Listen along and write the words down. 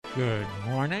Good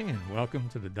morning and welcome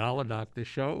to the Dollar Doctor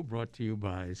Show, brought to you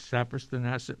by Saperston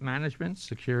Asset Management.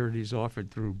 Securities offered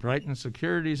through Brighton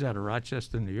Securities out of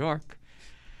Rochester, New York.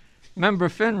 Member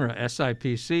FINRA,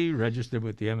 SIPC, registered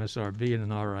with the MSRB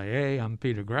and an RIA. I'm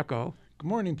Peter Greco. Good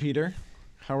morning, Peter.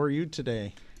 How are you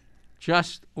today?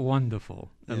 Just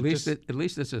wonderful. Yeah, At least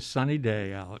it's a sunny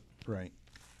day out. Right.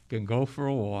 Can go for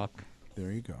a walk.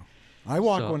 There you go. I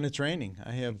walk when it's raining.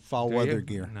 I have foul weather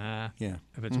gear. Nah. Yeah.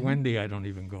 If it's windy, I don't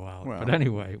even go out. Well, but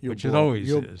anyway, which it always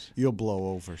is. You'll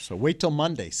blow over. So wait till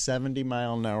Monday,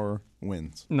 70-mile-an-hour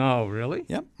winds. No, really?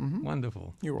 Yep. Mm-hmm.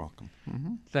 Wonderful. You're welcome.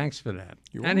 Mm-hmm. Thanks for that.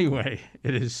 You're Anyway,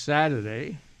 it is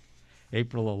Saturday,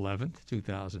 April 11th,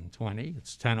 2020.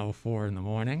 It's 10:04 in the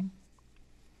morning.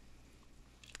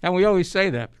 And we always say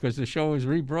that because the show is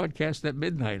rebroadcast at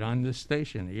midnight on this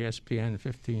station, ESPN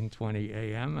 1520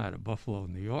 AM out of Buffalo,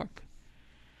 New York.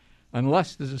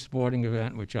 Unless there's a sporting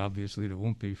event, which obviously there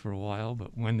won't be for a while,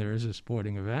 but when there is a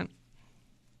sporting event,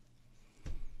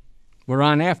 we're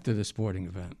on after the sporting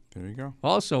event. There you go.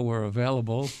 Also, we're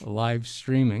available live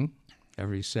streaming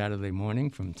every Saturday morning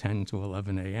from 10 to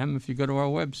 11 a.m. if you go to our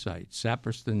website,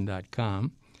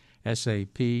 saperston.com,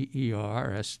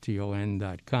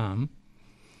 saperston.com.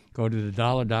 Go to the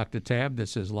Dollar Doctor tab that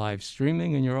says live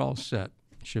streaming, and you're all set.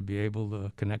 You should be able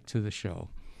to connect to the show.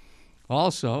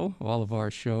 Also, all of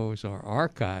our shows are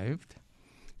archived.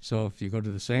 So if you go to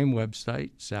the same website,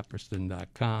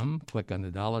 saperston.com, click on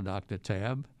the Dollar Doctor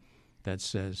tab that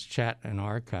says Chat and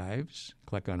Archives.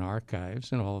 Click on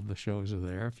Archives, and all of the shows are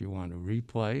there if you want to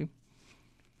replay.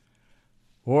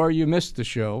 Or you missed the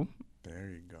show.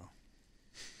 There you go.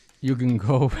 You can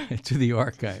go to the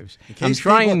archives. I'm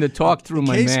trying to talk through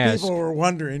my mask. In case people were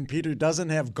wondering, Peter doesn't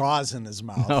have gauze in his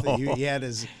mouth. No. He had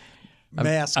his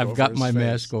mask I've over got his my face.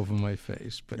 mask over my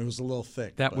face. But it was a little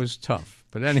thick. That was tough.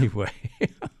 But anyway.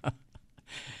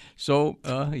 So,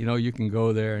 you can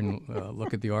go there and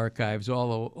look at the archives.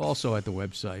 Also at the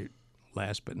website,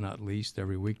 last but not least,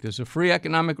 every week there's a free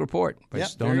economic report by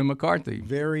Stone and McCarthy.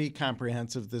 Very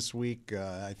comprehensive this week.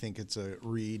 I think it's a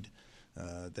read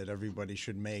that everybody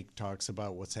should make. Talks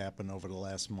about what's happened over the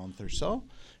last month or so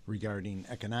regarding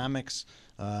economics.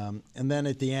 And then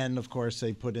at the end, of course,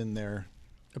 they put in their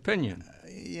opinion.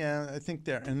 I think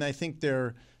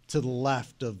they're to the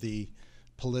left of the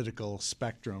political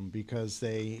spectrum because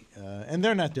they and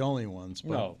they're not the only ones.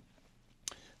 But,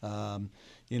 no.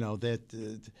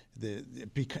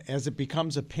 As it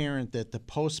becomes apparent that the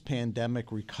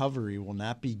post-pandemic recovery will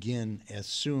not begin as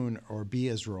soon or be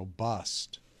as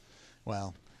robust.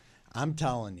 Well, I'm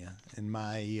telling you, in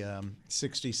my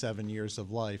 67 years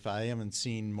of life, I haven't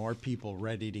seen more people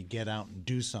ready to get out and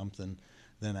do something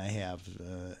than I have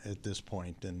at this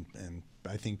point, and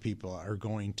I think people are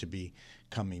going to be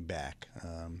coming back.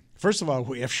 First of all,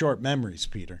 we have short memories,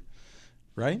 Peter,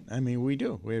 right? I mean, we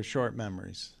do. We have short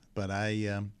memories, but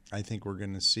I think we're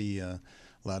going to see a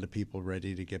lot of people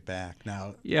ready to get back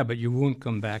now. Yeah, but you won't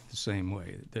come back the same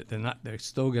way. They're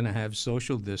still going to have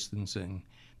social distancing.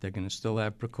 They're going to still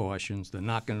have precautions. They're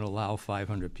not going to allow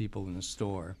 500 people in the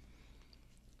store.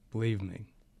 Believe me,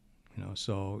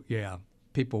 So yeah.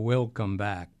 People will come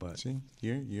back, but see,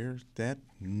 you're that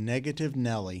negative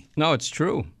Nelly. No, it's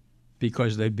true,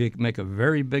 because they make a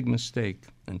very big mistake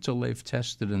until they've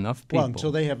tested enough people. Well,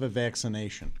 until they have a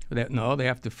vaccination. They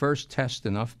have to first test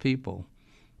enough people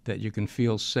that you can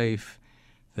feel safe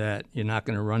that you're not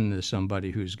going to run into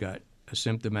somebody who's got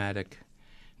asymptomatic,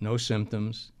 no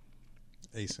symptoms.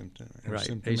 Asymptomatic. Right.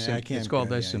 Asymptomatic. It's called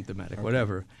asymptomatic, okay.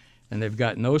 Whatever. And they've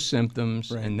got no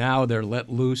symptoms, right. And now they're let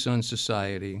loose on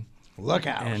society. Look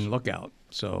out. And look out.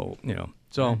 So,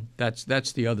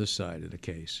 that's the other side of the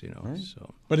case, Right.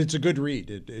 So. But it's a good read.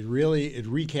 It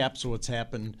recaps what's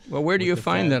happened. Well, where do you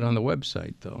find that on the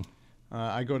website, though?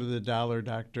 I go to the Dollar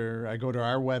Doctor. I go to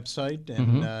our website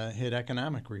and hit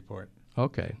Economic Report.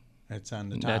 Okay. It's on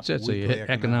the top. That's it. So you hit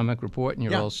Economic Report and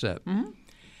you're all set. Mm-hmm.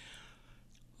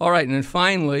 All right, and then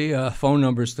finally, phone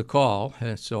numbers to call.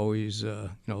 It's always a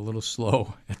little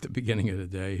slow at the beginning of the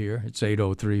day here. It's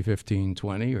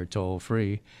 803-1520 or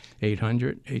toll-free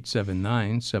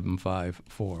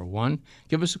 800-879-7541.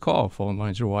 Give us a call. Phone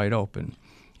lines are wide open.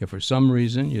 If for some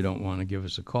reason you don't want to give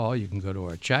us a call, you can go to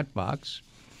our chat box.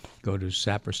 Go to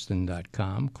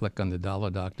saperston.com, click on the Dollar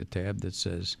Doctor tab that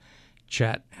says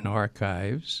Chat and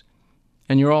Archives.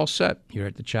 And you're all set. You're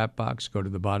at the chat box. Go to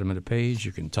the bottom of the page.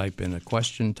 You can type in a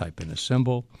question, type in a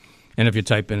symbol. And if you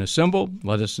type in a symbol,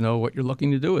 let us know what you're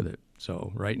looking to do with it.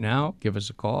 So right now, give us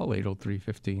a call,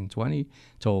 803-1520,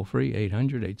 toll-free,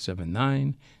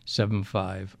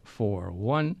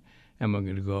 800-879-7541. And we're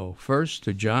going to go first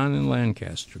to John in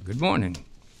Lancaster. Good morning.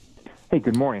 Hey,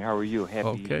 good morning. How are you?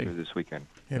 Happy Easter this weekend.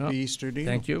 Happy Easter to you.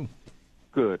 Thank you.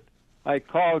 Good. I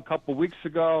called a couple weeks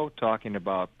ago talking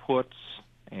about puts,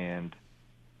 and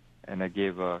I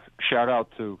gave a shout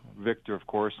out to Victor, of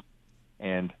course,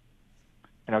 and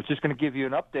I was just going to give you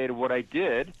an update of what I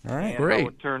did. All right, and great. How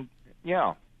it turned.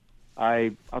 Yeah,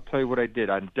 I'll tell you what I did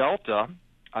on Delta.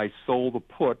 I sold a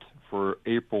put for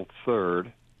April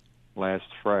 3rd, last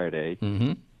Friday,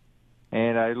 Mm-hmm.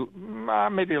 and I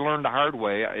maybe learned the hard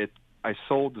way. I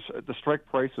sold the strike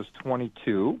price was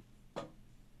 22.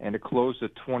 And it closed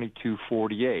at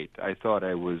 22.48. I thought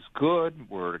I was good,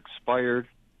 where it expired.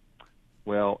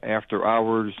 Well, after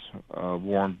hours,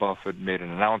 Warren Buffett made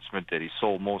an announcement that he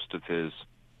sold most of his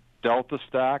Delta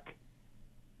stock,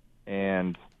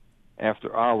 and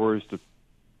after hours,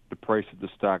 the price of the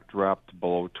stock dropped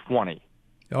below 20.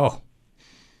 Oh,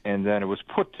 And then it was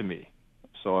put to me,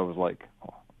 so I was like,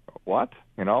 "What?"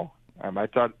 I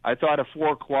thought at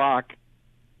 4 o'clock,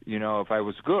 if I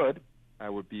was good, I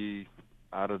would be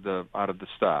out of the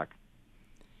stock.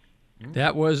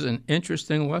 that was an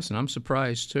interesting lesson. I'm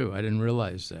surprised, too. I didn't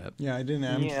realize that. Yeah, I didn't.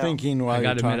 I'm Yeah. thinking while I you're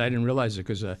got to admit, talking. I didn't realize it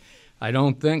because I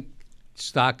don't think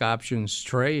stock options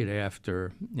trade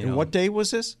after, And what day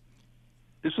was this?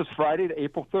 This was Friday,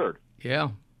 April 3rd. Yeah.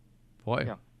 Boy.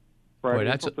 Yeah. Boy, Friday,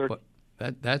 that's April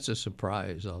 3rd. that's a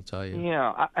surprise, I'll tell you.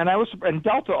 Yeah, and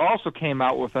Delta also came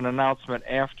out with an announcement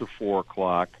after 4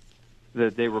 o'clock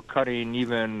that they were cutting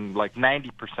even like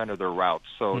 90% of their routes,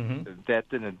 so that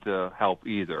didn't help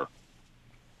either.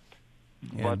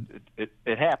 But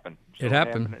it happened. So It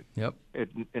happened. Yep.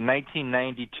 In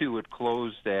 1992, it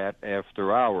closed at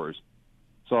after hours.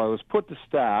 So I was put to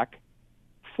stock.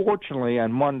 Fortunately,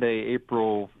 on Monday,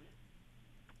 April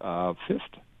 6th,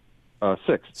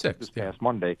 Sixth, this yeah. past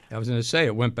Monday, I was going to say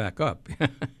it went back up.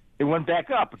 it went back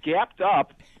up, gapped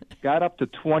up, got up to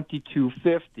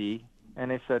 22.50,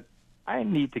 and I said, I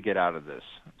need to get out of this.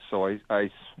 So I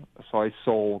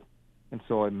sold, and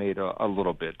so I made a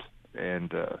little bit,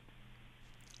 but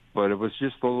it was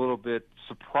just a little bit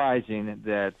surprising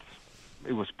that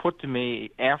it was put to me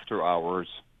after hours,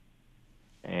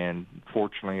 and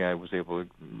fortunately I was able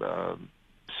to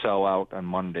sell out on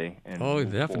Monday. And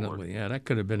move definitely. forward. Yeah, that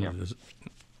could have been Yeah.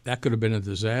 that could have been a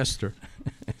disaster.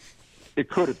 It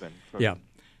could have been. Yeah.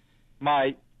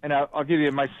 I'll give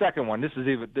you my second one. This is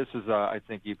I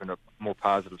think even a more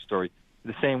positive story.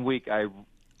 The same week I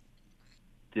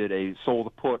sold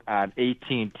a put on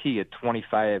AT&T at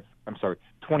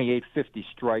 28.50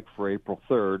 strike for April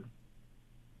 3rd.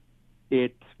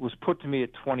 It was put to me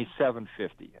at 27.50.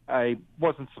 I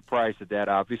wasn't surprised at that,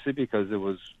 obviously, because it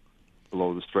was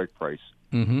below the strike price.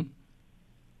 Mm-hmm.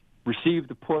 Received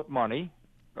the put money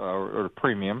or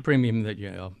premium. Premium that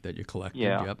you collected.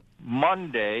 Yeah. Yep.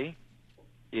 Monday,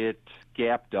 it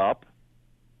gapped up,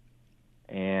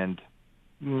 and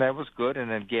that was good. And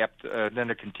then gapped. Then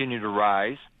it continued to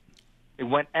rise. It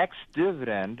went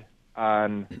ex-dividend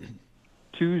on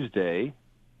Tuesday,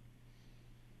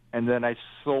 and then I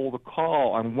sold a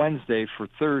call on Wednesday for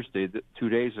Thursday, 2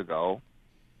 days ago,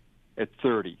 at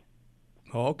 30.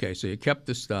 Oh, okay. So you kept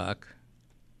the stock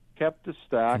Kept the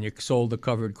stock. and you sold the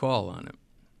covered call on it.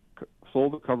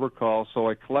 Sold the covered call. So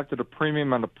I collected a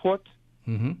premium on the put.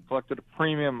 Mm-hmm. Collected a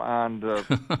premium on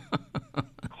the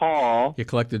call. You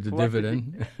collected the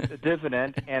dividend. The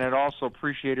dividend, and it also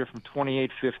appreciated from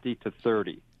 28.50 to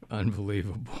 30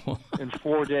 Unbelievable. in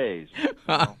 4 days.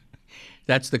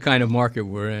 That's the kind of market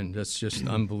we're in. That's just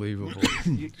unbelievable.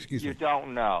 You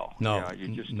don't know. No, Yeah,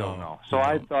 you just no, don't know. you So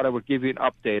I don't. thought I would give you an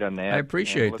update on that. I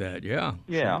appreciate And that. Yeah.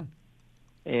 Yeah.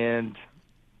 And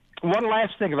one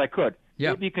last thing, if I could.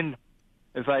 Yeah. Maybe you can,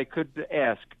 if I could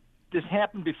ask, this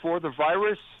happened before the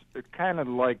virus? It kind of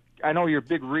like, I know you're a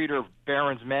big reader of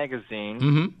Barron's Magazine,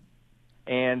 Mm-hmm.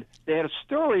 and they had a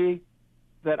story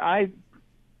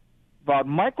about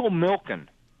Michael Milken.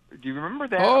 Do you remember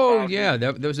that? Oh, About yeah.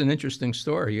 That was an interesting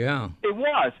story. Yeah. It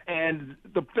was, and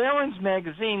the Barron's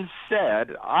Magazine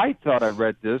said, I thought I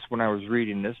read this when I was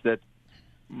reading this, that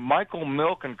Michael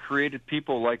Milken created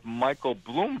people like Michael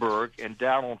Bloomberg and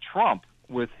Donald Trump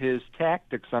with his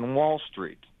tactics on Wall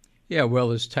Street. Yeah, well,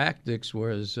 his tactics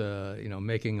was,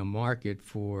 making a market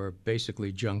for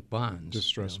basically junk bonds.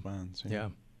 Distressed bonds. Yeah.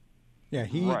 Yeah,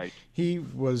 Right. he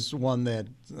was one that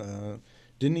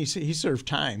didn't he served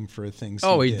time for things.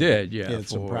 Oh, he did, yeah, He had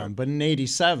some for- problem. But in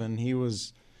 '87, he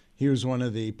was one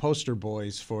of the poster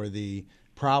boys for the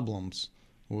problems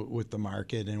with the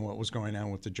market and what was going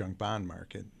on with the junk bond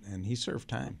market, and he served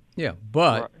time. Yeah,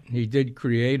 but Right. he did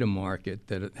create a market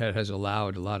that has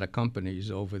allowed a lot of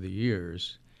companies over the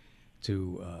years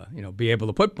to, be able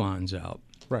to put bonds out.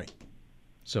 Right.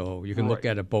 So you can look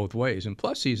Right. at it both ways. And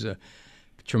plus, he's a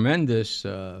tremendous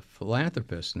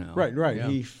philanthropist now. Right. Yeah.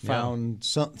 He found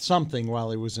something while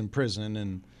he was in prison,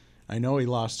 and I know he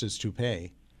lost his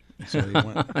toupee. So he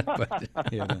went.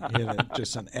 he had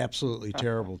just an absolutely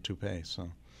terrible toupee. So,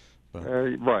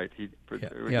 right. He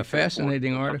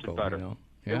fascinating afford article. something better. You know.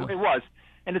 Yeah. It was,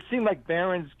 and it seemed like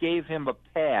Barron's gave him a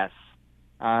pass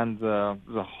on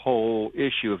the whole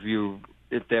issue.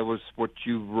 If that was what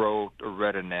you wrote or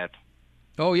read in that.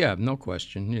 Oh yeah, no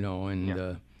question. You know,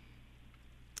 and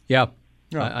No,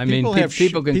 I mean,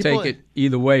 people can take it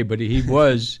either way, but he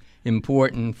was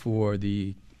important for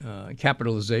the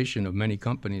capitalization of many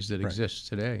companies that exist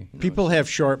today. You know, people have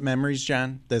short memories,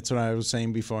 John. That's what I was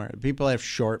saying before. People have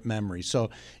short memories. So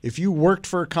if you worked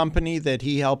for a company that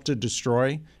he helped to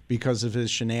destroy because of his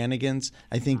shenanigans,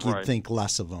 I think you'd think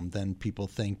less of him than people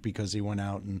think because he went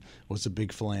out and was a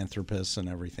big philanthropist and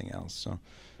everything else. So,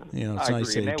 you know, it's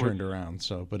nice that he turned around.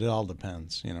 So, but it all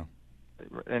depends, you know.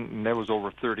 And that was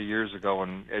over 30 years ago.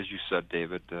 And as you said,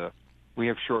 David, we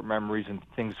have short memories and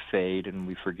things fade and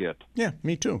we forget. Yeah,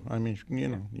 me too. I mean, you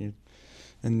know,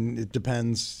 and it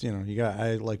depends. You know,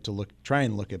 I like to try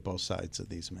and look at both sides of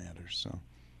these matters. So.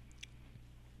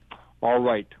 All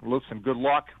right. Listen, good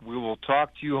luck. We will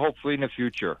talk to you hopefully in the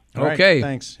future. Okay. Right,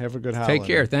 thanks. Have a good holiday. Take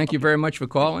care. Thank you very much for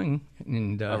calling.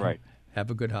 And all right. Have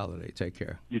a good holiday. Take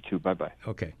care. You too. Bye-bye.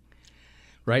 Okay.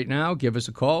 Right now, give us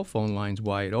a call. Phone line's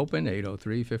wide open,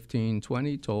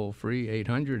 803-1520, toll free,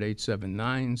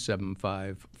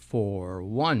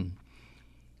 800-879-7541.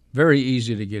 Very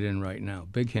easy to get in right now.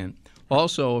 Big hint.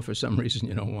 Also, if for some reason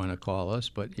you don't want to call us,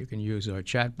 but you can use our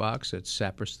chat box at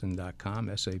saperston.com,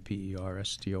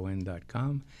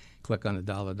 saperston.com. Click on the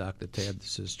Dollar Doctor tab that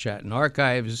says Chat and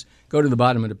Archives. Go to the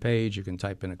bottom of the page. You can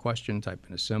type in a question, type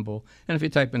in a symbol. And if you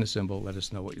type in a symbol, let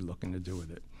us know what you're looking to do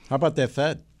with it. How about that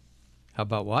Fed? How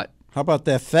about what? How about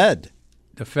that Fed?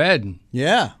 The Fed.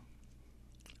 Yeah.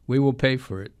 We will pay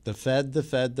for it. The Fed.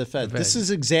 This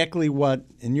is exactly what,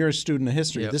 and you're a student of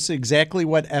history, This is exactly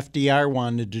what FDR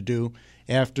wanted to do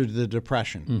after the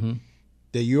Depression.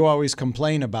 That you always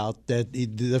complain about, that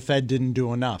the Fed didn't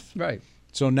do enough. Right.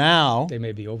 So now. They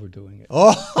may be overdoing it.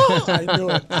 Oh, I knew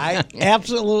it. I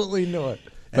absolutely knew it.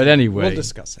 But anyway. We'll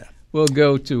discuss that. We'll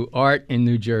go to Art in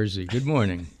New Jersey. Good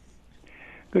morning.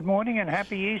 Good morning and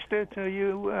happy Easter to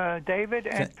you, David,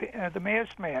 and the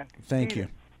masked man. Thank you.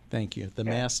 The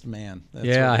masked man.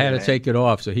 That's I had to take it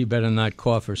off, so he better not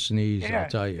cough or sneeze, I'll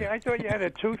tell you. Yeah, I thought you had a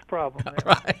tooth problem.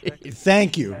 Right.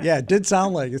 Thank you. Yeah, it did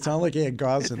sound like it. Sounded like he had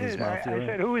gauze in his mouth. I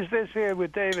said, who is this here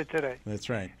with David today? That's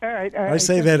right. All right. I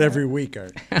say that every week,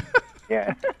 Art.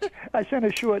 Yeah. I sent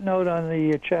a short note on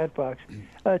the chat box.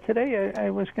 Today I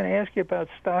was going to ask you about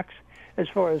stocks as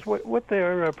far as what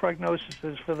their prognosis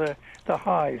is for the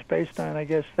highs, based on, I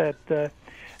guess, that the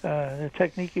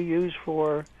technique you use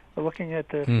for looking at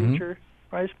the future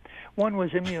price. One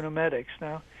was immunomedics.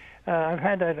 Now, I've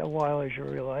had that a while, as you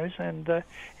realize, and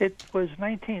it was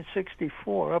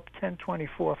 1964, up 10.24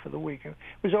 for the week. It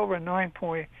was over a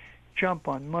 9-point jump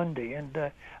on Monday, and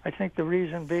I think the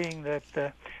reason being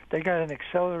that they got an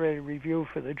accelerated review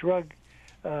for the drug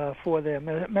for their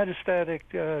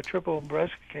metastatic triple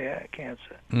breast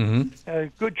cancer.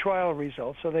 Good trial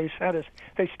results. So they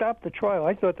stopped the trial.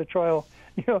 I thought the trial,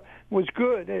 was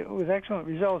good. It was excellent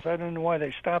results. I don't know why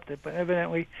they stopped it, but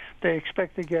evidently they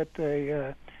expect to get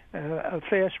a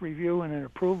fast review and an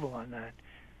approval on that.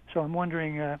 So I'm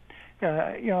wondering. I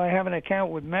have an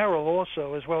account with Merrill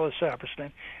also, as well as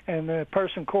Saperston, and the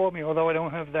person called me, although I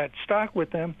don't have that stock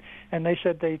with them, and they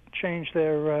said they changed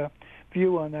their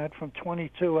view on that from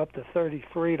 $22 up to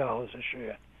 $33 a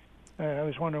share. I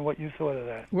was wondering what you thought of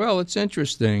that. Well, it's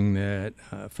interesting that,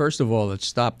 first of all, it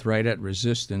stopped right at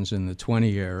resistance in the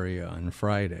 20 area on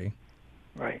Friday.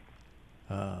 Right.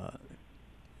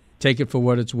 Take it for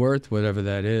what it's worth, whatever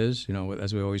that is.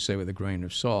 As we always say, with a grain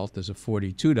of salt, there's a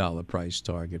 $42 price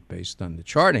target based on the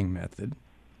charting method.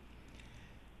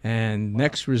 And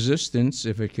next resistance,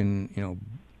 if it can,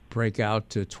 break out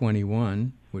to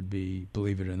 21, would be,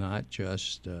 believe it or not,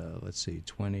 just,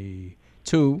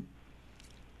 22.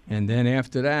 And then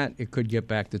after that, it could get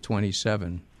back to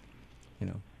 27.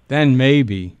 Then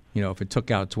maybe, if it took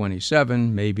out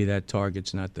 27, maybe that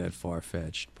target's not that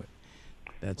far-fetched. But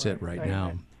that's it right now.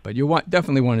 Right. But you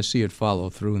definitely want to see it follow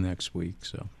through next week.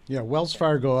 So yeah, Wells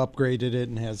Fargo upgraded it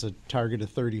and has a target of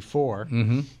 34.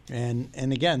 And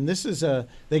again, this is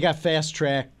they got fast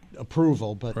track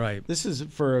approval, but this is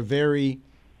for a very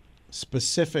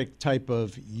specific type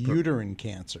of uterine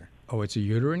cancer. Oh, it's a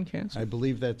uterine cancer? I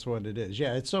believe that's what it is.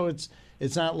 Yeah, it's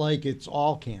not like it's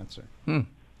all cancer.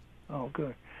 Oh,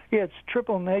 good. Yeah, it's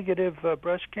triple negative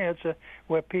breast cancer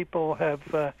where people have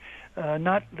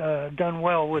not done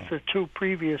well with the two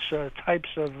previous types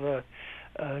of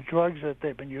drugs that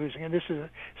they've been using, and this is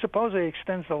supposedly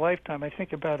extends the lifetime. I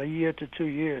think about a year to 2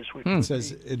 years. Which It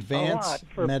says a lot advanced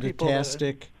for people that-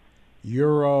 metastatic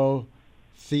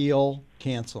urothelial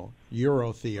cancer.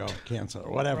 Urothelial cancer,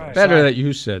 whatever. Right. Better Sorry. that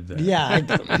you said that. Yeah.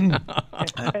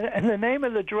 and the name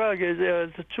of the drug is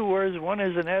the two words. One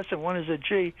is an S and one is a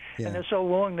G, Yeah. and they're so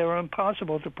long they're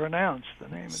impossible to pronounce. The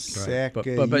name of the Right. But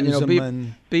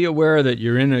Saccharomyces. be aware that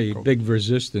you're in a big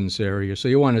resistance area, so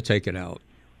you want to take it out.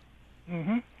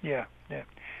 Yeah.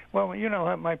 Well, you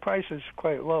know, my price is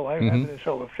quite low. I've had this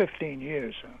over 15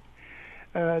 years. So.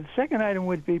 The second item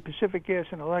would be Pacific Gas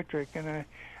and Electric, and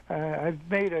I've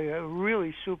made a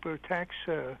really super tax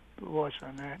loss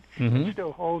on that. I'm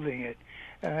still holding it.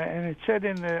 And it said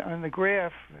on the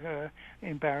graph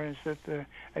in Barron's that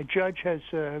a judge has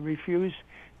refused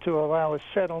to allow a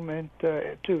settlement,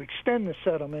 to extend the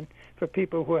settlement for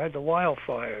people who had the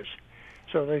wildfires.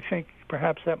 So they think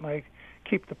perhaps that might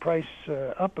keep the price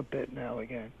up a bit now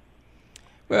again.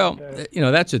 Well,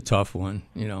 that's a tough one.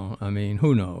 I mean,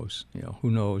 who knows? Who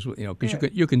knows? Because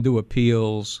you can do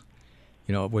appeals.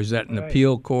 Was that an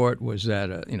appeal court? Was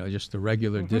that just a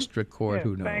regular district court? Yeah,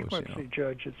 Who knows? bankruptcy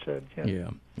judge, it said. Yeah.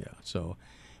 So, I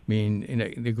mean,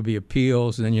 there could be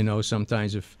appeals, and then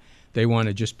sometimes if they want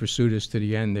to just pursue this to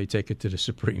the end, they take it to the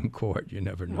Supreme Court. You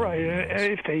never know. Right,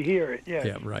 if they hear it, yeah.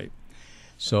 Yeah, right.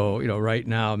 So, right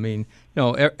now, I mean,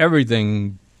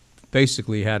 everything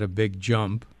basically had a big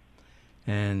jump.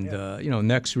 And,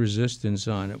 next resistance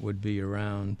on it would be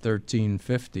around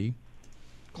 $13.50.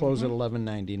 Close at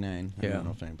 $11.99. I Yeah. don't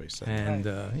know if anybody said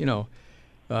that.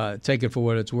 And, take it for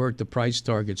what it's worth. The price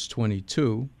target's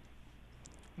 22,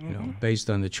 based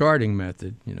on the charting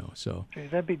method, so. Gee,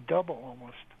 that'd be double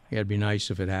almost. Yeah, it'd be nice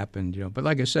if it happened, But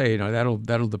like I say,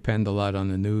 that'll depend a lot on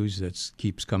the news that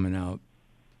keeps coming out.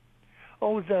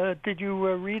 Oh, did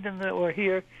you read or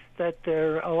hear that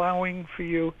they're allowing for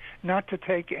you not to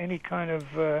take any kind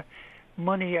of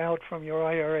money out from your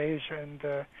IRAs and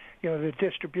the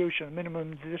distribution,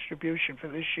 minimum distribution for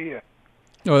this year?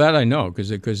 Oh, that I know, because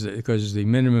the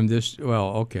minimum for They're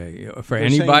saying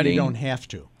anybody you don't have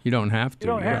to. You don't have to.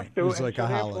 You don't have to. It was and like so a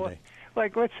therefore, holiday.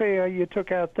 Like, let's say you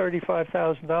took out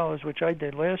 $35,000, which I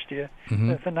did last year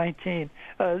for 19.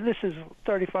 This is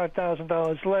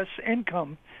 $35,000 less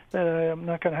income that I'm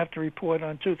not going to have to report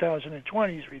on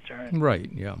 2020's return.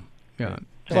 Right. Yeah.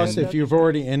 Plus, if you've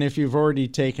already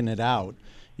taken it out,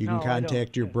 you can No, I don't.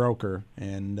 contact your broker,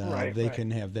 and Right.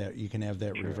 can have that. You can have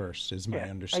that reversed. Is my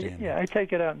understanding. I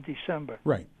take it out in December.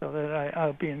 Right. So that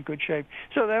I'll be in good shape.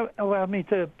 So that allowed me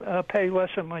to pay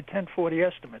less on my 1040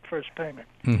 estimate, first payment.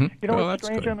 Mm-hmm. You know Well, what's that's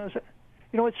strange good. on those?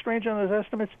 You know what's strange on those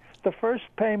estimates? The first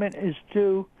payment is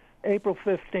due April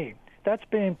 15th. That's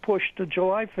being pushed to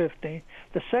July 15th.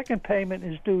 The second payment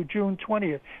is due June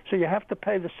 20th. So you have to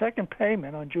pay the second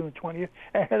payment on June 20th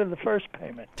ahead of the first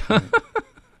payment.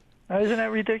 Now, isn't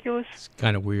that ridiculous? It's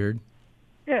kind of weird.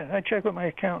 Yeah, I checked with my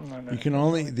accountant on that. You can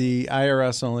the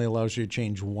IRS only allows you to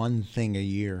change one thing a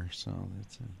year, so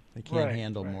they can't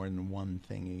handle more than one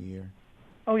thing a year.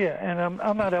 Oh yeah, and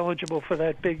I'm not eligible for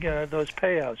that big those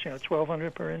payouts.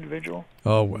 $1,200 per individual.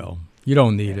 Oh well, you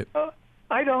don't need it.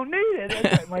 I don't need it.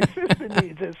 That's right. My sister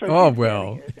needs it. So Oh, she's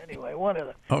well. getting it. Anyway, one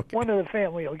of Okay. the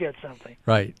family will get something.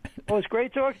 Right. Well, it's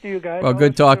great talking to you guys. Well, I'll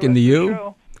good listen the talking rest to of the you.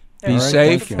 show. Be All right,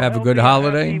 safe. thank you. Have a Healthy good and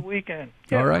holiday. happy weekend.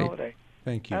 Yeah, All right. holiday.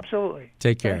 Thank you. Absolutely.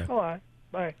 Take care. Thanks a lot.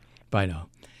 Bye. Bye now.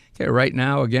 Okay, right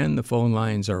now, again, the phone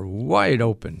lines are wide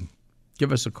open.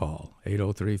 Give us a call,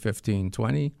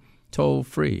 803-1520, toll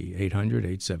free,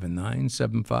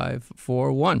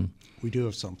 800-879-7541. We do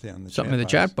have something on the Something in the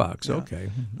chat box, Yeah.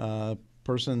 okay.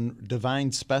 Person,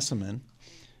 Divine Specimen,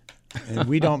 and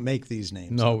we don't make these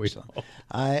names. No, up, we so.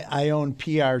 I own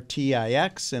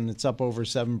PRTIX, and it's up over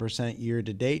 7% year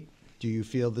to date. Do you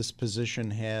feel this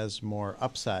position has more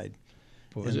upside?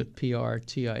 What was it,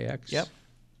 PRTIX? Yep.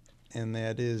 And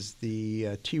that is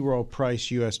the T. Rowe Price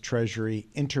U.S. Treasury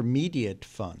Intermediate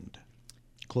Fund.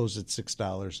 Closed at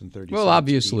 $6.30. Well,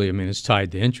 obviously, I mean, it's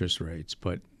tied to interest rates,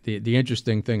 but the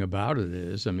interesting thing about it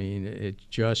is, I mean, it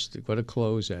just got to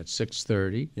close at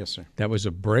 6:30. Yes, sir. That was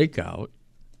a breakout,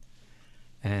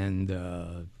 and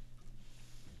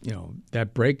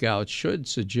that breakout should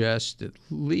suggest at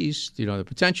least the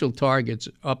potential targets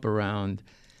up around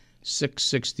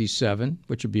 667,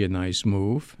 which would be a nice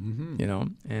move.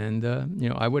 And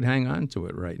I would hang on to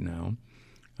it right now.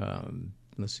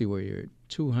 Let's see where you're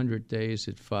 200 days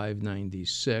at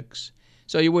 596.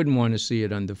 So you wouldn't want to see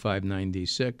it under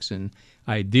 596. And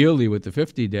ideally, with the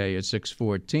 50-day at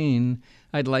 614,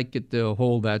 I'd like it to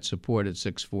hold that support at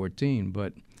 614.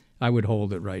 But I would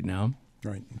hold it right now.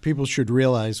 Right. People should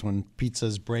realize when Pete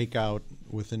says breakout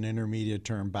with an intermediate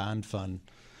term bond fund,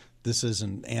 this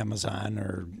isn't Amazon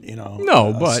or,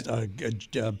 No, but a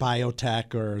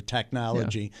biotech or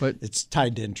technology. Yeah, but it's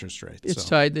tied to interest rates. It's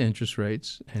tied to interest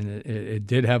rates, and it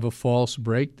did have a false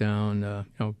breakdown,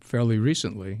 fairly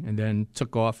recently, and then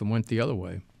took off and went the other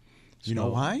way. You know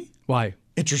why? Why?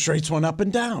 Interest rates went up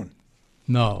and down.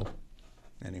 No.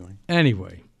 Anyway.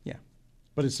 Yeah.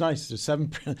 But it's nice. A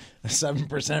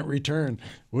 7% return.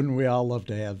 Wouldn't we all love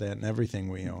to have that in everything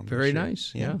we own? Very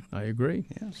nice. Yeah, I agree.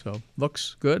 Yeah. So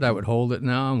looks good. I would hold it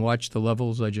now and watch the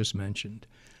levels I just mentioned.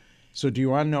 So do you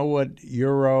want to know what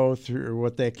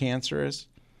what that cancer is?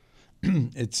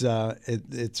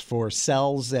 It's for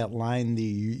cells that line the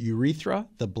urethra,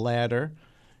 the bladder,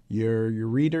 your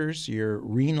ureters, your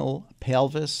renal,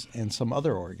 pelvis, and some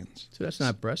other organs. So that's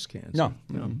not breast cancer. No.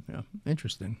 Yeah.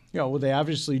 Interesting. Yeah, well, they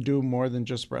obviously do more than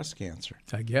just breast cancer.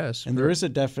 I guess. And there is a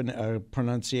definite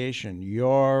pronunciation,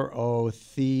 urothelial.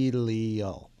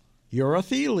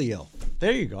 Urothelial.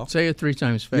 There you go. Say it 3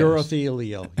 times fast.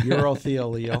 Urothelial.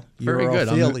 Urothelial. Very good.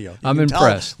 Urothelial. I'm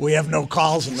impressed. We have no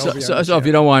calls. And so if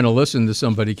you don't want to listen to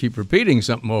somebody keep repeating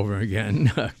something over again,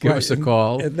 give us a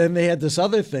call. And then they had this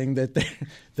other thing that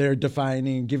they're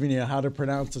defining and giving you how to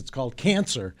pronounce. It's called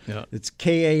cancer. Yeah. It's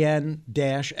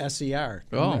KAN-SER.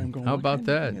 Oh, how about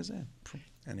that? Is that?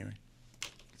 Anyway.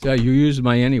 Yeah, you used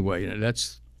my anyway.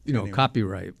 That's,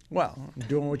 copyright. Well, I'm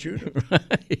doing what you do.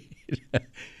 Right.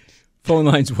 Phone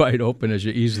line's wide open, as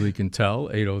you easily can tell,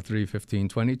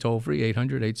 803-1520, toll-free,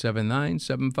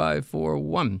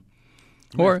 800-879-7541.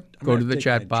 Or go to the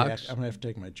chat box. I'm going to have to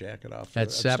take my jacket off.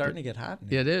 It's starting to get hot in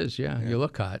here. It is, yeah. You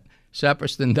look hot.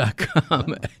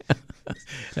 Saperston.com.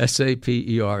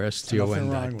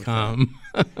 SAPERSTON.com.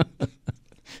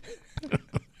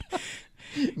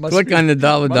 Click on the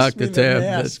Dollar Doctor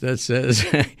tab that says,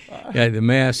 the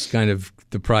mask kind of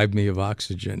deprived me of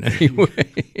oxygen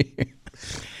anyway.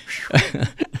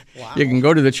 Wow. You can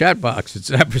go to the chat box at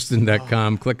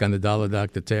saperston.com, click on the Dollar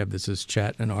Doctor tab that says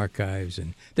Chat and Archives,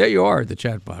 and there you are at the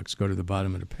chat box. Go to the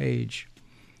bottom of the page,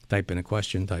 type in a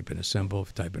question, type in a symbol. If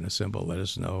you type in a symbol, let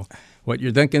us know what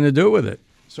you're thinking to do with it.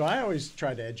 So I always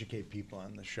try to educate people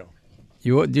on the show.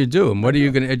 You do, and what are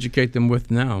you going to educate them with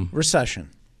now? Recession.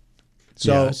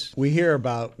 So yes. We hear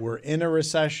about we're in a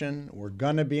recession, we're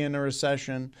going to be in a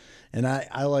recession, and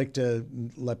I like to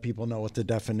let people know what the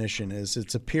definition is.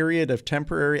 It's a period of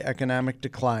temporary economic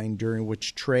decline during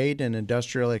which trade and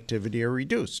industrial activity are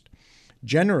reduced,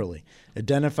 generally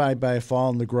identified by a fall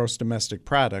in the gross domestic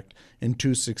product in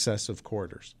 2 successive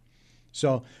quarters.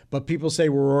 So, but people say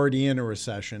we're already in a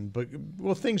recession, but,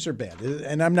 things are bad.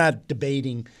 And I'm not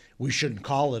debating we shouldn't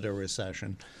call it a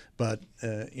recession, but,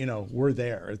 we're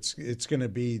there. It's going to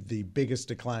be the biggest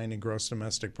decline in gross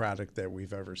domestic product that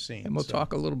we've ever seen. And we'll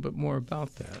talk a little bit more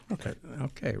about that.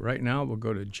 Okay. Right now we'll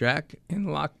go to Jack in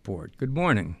Lockport. Good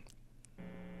morning.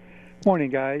 Morning,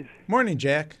 guys. Morning,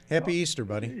 Jack. Happy Easter,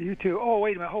 buddy. You too. Oh,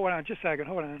 wait a minute. Hold on just a second.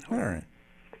 Hold on. All right.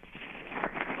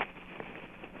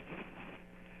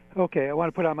 Okay, I want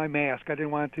to put on my mask. I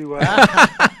didn't want to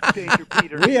danger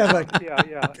Peter. We have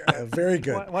very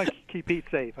good. I want to keep Pete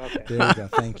safe. Okay. There you go.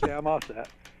 Thank you. Okay, I'm all set.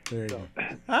 There you go.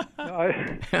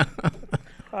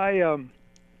 I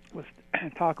was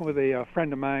talking with a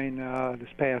friend of mine this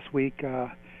past week.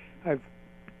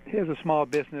 He has a small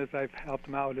business. I've helped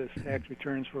him out with his tax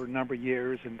returns for a number of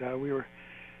years, and we were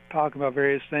talking about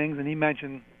various things, and he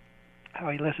mentioned how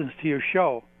he listens to your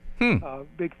show.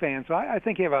 Big fan. So I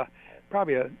think you have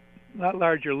probably a lot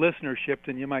larger listenership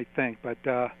than you might think, but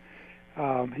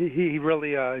he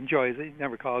really enjoys it. He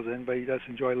never calls in, but he does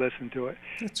enjoy listening to it.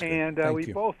 That's and good.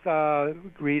 we both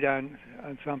agreed on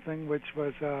something, which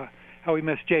was how we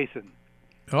miss Jason.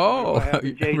 Oh,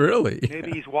 Jason. Really?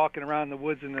 Maybe he's walking around the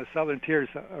woods in the southern tier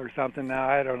or something now.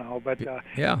 I don't know, but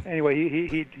anyway,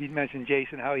 he mentioned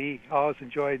Jason, how he always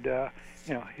enjoyed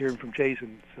hearing from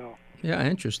Jason. So yeah,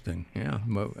 interesting. Yeah,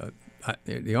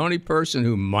 the only person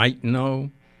who might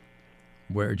know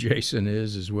where Jason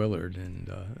is Willard,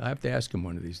 and I have to ask him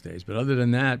one of these days. But other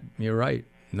than that, you're right.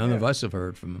 None of us have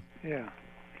heard from him. Yeah.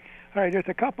 All right. There's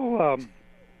a couple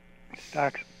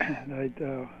stocks that I'd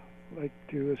like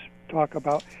to talk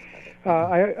about.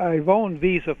 I've owned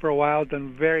Visa for a while, done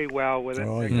very well with it.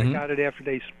 I got it after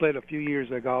they split a few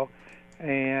years ago,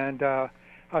 and I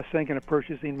was thinking of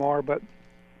purchasing more, but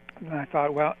then I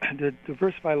thought, well, to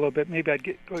diversify a little bit, maybe I'd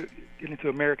get into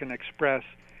American Express.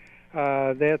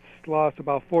 That's lost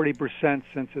about 40%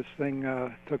 since this thing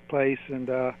took place, and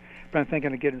but I'm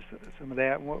thinking of getting some of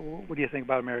that. What do you think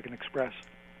about American Express?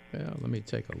 Well, let me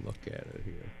take a look at it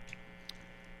here.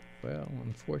 Well,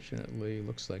 unfortunately,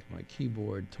 looks like my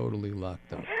keyboard totally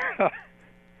locked up.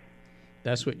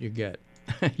 That's what you get.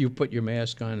 You put your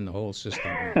mask on and the whole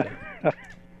system went down.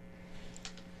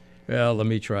 Well, let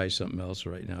me try something else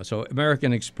right now. So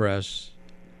American Express,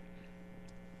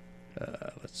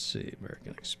 let's see,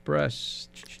 American Express.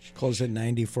 Close at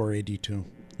 94.82.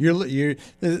 You're.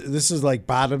 This is like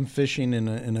bottom fishing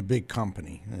in a big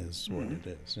company. Is what it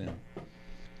is. Yeah.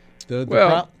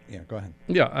 Yeah. Go ahead.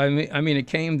 Yeah, I mean, it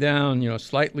came down,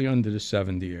 slightly under the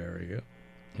 70 area.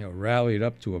 Rallied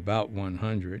up to about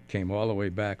 100, came all the way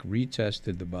back,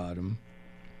 retested the bottom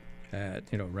at,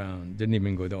 around, didn't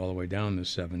even go all the way down to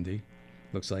 70.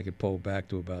 Looks like it pulled back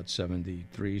to about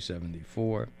 73,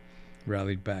 74,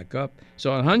 rallied back up.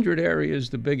 So 100 area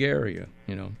is the big area,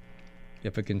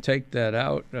 If it can take that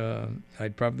out,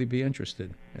 I'd probably be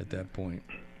interested at that point.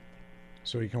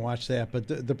 So you can watch that.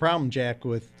 But the problem, Jack,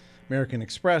 with American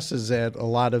Express is that a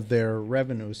lot of their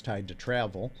revenue is tied to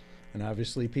travel. And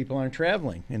obviously people aren't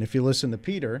traveling. And if you listen to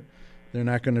Peter, they're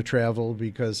not going to travel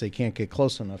because they can't get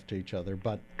close enough to each other.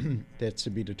 But that's to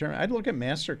be determined. I'd look at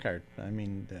MasterCard. I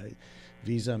mean,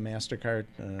 Visa, MasterCard,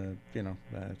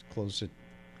 closed at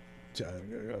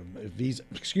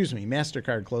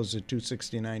MasterCard closed at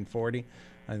 269.40.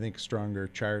 I think stronger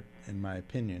chart in my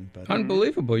opinion. But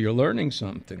unbelievable. You're learning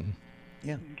something.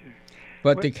 Yeah. Okay.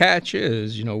 But the catch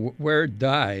is, where it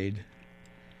died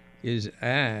is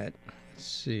at, let's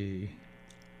see,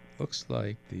 looks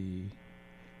like the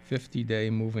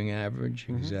 50-day moving average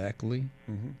exactly.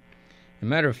 Mm-hmm. As a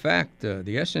matter of fact,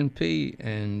 the S&P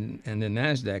and the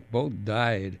NASDAQ both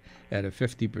died at a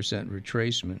 50%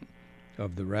 retracement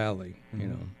of the rally,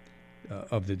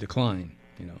 of the decline,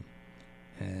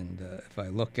 And if I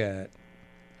look at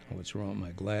what's wrong with my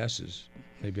glasses,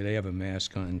 maybe they have a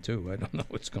mask on too. I don't know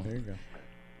what's going on. There you go.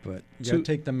 But you got to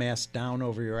take the mask down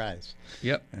over your eyes.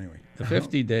 Yep. Anyway. The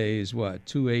 50-day is what,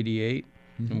 288,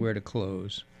 and where to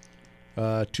close?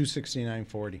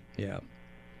 269.40. Yeah.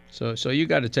 So you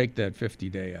got to take that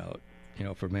 50-day out,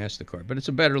 for MasterCard. But it's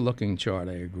a better looking chart,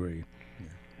 I agree.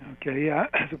 Okay, yeah.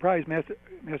 I'm surprised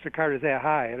MasterCard is that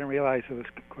high. I didn't realize it was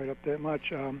quite up that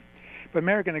much. But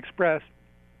American Express,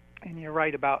 and you're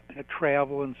right about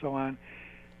travel and so on.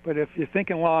 But if you're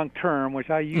thinking long term, which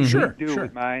I usually do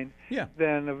with mine,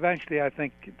 then eventually I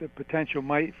think the potential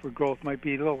for growth might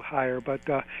be a little higher. But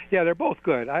they're both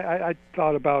good. I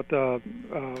thought about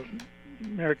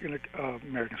American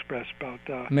Express, about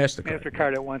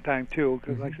MasterCard at one time too,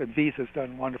 because like I said, Visa's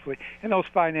done wonderfully, and those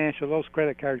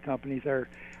credit card companies are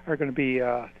going to be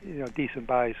decent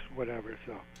buys, whatever.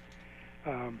 So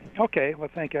okay, well,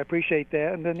 thank you, I appreciate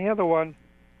that. And then the other one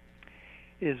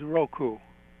is Roku.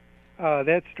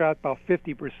 That's dropped about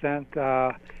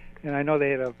 50%, and I know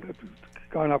they had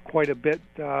gone up quite a bit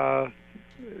last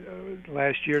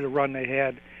year, the run they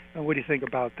had. And what do you think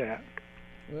about that?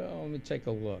 Well, let me take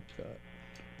a look.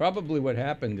 Probably what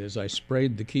happened is I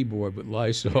sprayed the keyboard with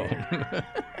Lysol.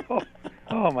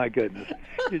 Oh my goodness!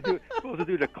 You're supposed to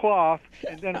do the cloth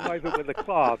and then wipe it with the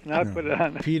cloth, not put it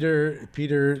on. Peter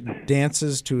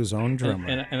dances to his own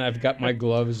drummer. And I've got my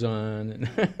gloves on.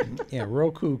 Yeah,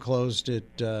 Roku closed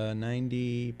at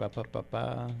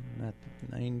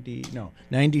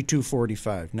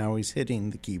 92.45. Now he's hitting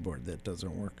the keyboard. That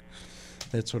doesn't work.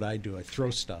 That's what I do. I throw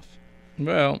stuff.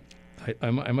 Well,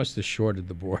 I must have shorted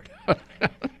the board.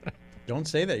 Don't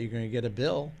say that. You're going to get a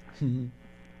bill.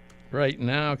 Right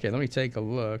now, okay, let me take a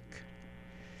look.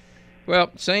 Well,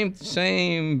 same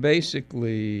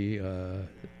basically. Well,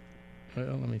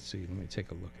 let me see. Let me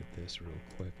take a look at this real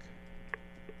quick.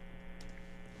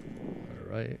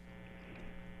 All right.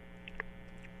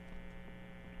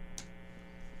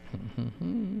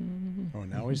 Oh,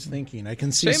 now he's thinking. I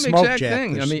can see same smoke, exact Jack.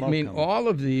 thing. There's I mean, smoke all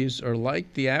of these are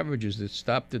like the averages that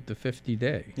stopped at the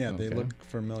 50-day. Yeah, okay? they look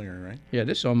familiar, right? Yeah,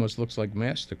 this almost looks like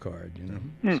MasterCard,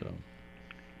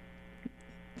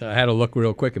 So I had to look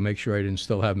real quick and make sure I didn't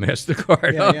still have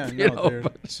MasterCard up. They're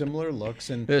similar looks.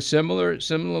 And they're similar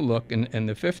look. And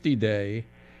the 50-day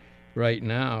right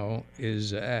now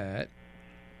is at,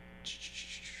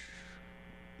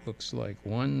 looks like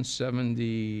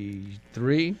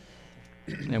 173.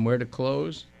 And where to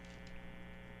close?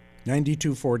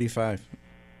 92.45.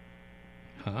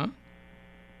 Huh?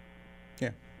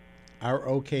 Yeah.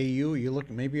 ROKU,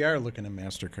 maybe you are looking at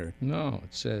MasterCard. No,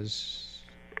 it says...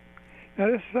 Now,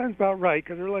 this sounds about right,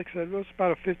 because like I said, it was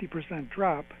about a 50%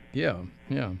 drop. Yeah.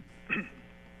 You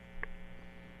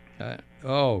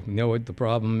know what the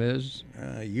problem is?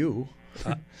 You.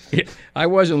 I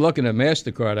wasn't looking at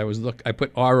MasterCard. I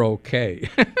put ROK.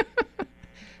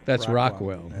 That's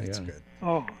Rockwell. That's good.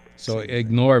 Oh. So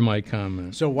ignore my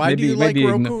comment. So why do you like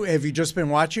Roku? Have you just been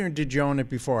watching, or did you own it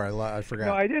before? I forgot.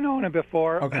 No, I didn't own it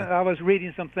before. Okay. I was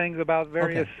reading some things about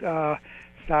various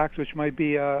stocks which might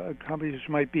be companies which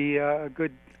might be a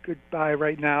good buy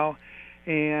right now.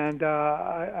 And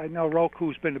I know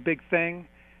Roku's been a big thing.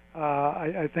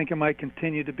 I think it might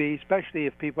continue to be, especially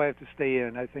if people have to stay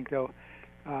in. I think they'll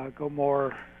go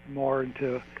more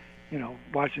into,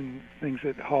 watching things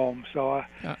at home. So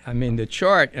I mean, the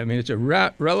chart. I mean, it's a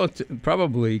relative,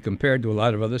 probably compared to a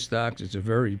lot of other stocks, it's a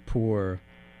very poor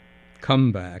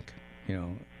comeback.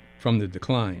 From the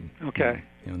decline. Okay.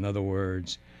 In other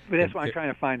words. But that's what I'm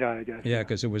trying to find out, I guess. Yeah,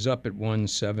 because it was up at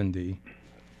 170,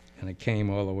 and it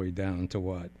came all the way down to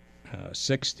what,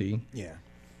 60. Yeah.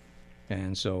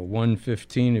 And so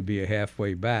 115 would be a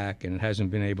halfway back, and it hasn't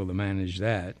been able to manage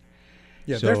that.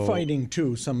 Yeah, so, they're fighting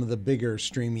too. Some of the bigger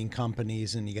streaming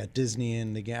companies, and you got Disney,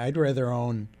 and I'd rather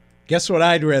own. Guess what?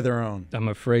 I'd rather own. I'm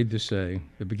afraid to say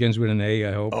it begins with an A.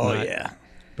 I hope. Oh not. yeah.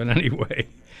 But anyway.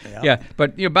 Yeah. Yeah,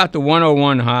 but about the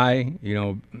 101 high,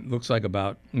 looks like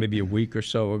about maybe a week or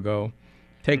so ago.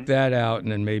 Take that out,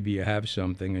 and then maybe you have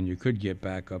something, and you could get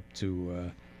back up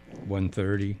to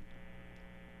 130,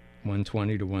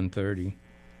 120 to 130.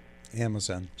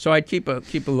 Amazon. So I'd keep a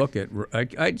look at.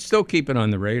 I'd still keep it on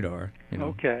the radar.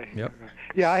 Okay. Yep.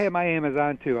 Yeah, I have my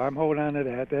Amazon too. I'm holding on to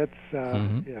that. That's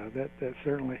that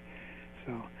certainly.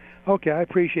 So, okay, I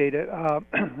appreciate it.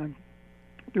 I'm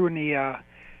doing the.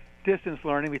 Distance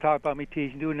learning. We talked about me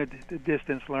doing the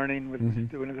distance learning with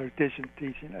doing the distance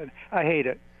teaching. I hate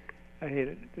it.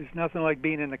 There's nothing like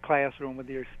being in the classroom with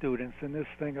your students. And this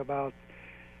thing about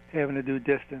having to do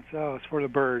distance, it's for the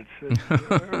birds. It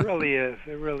really is.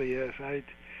 It really is. I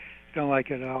don't like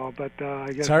it at all. But I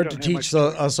guess it's hard to teach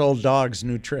us old dogs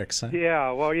new tricks. Huh? Yeah.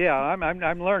 Well, yeah.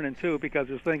 I'm learning too, because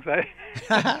there's things I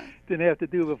didn't have to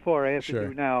do before. I have to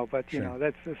do now. But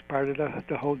that's part of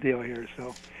the whole deal here.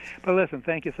 So, but listen,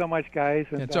 thank you so much, guys.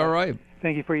 And, it's all right.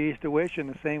 Thank you for your Easter wish, and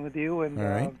the same with you. And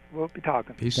right. We'll be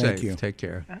talking. Be safe. You. Take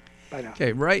care. Bye now.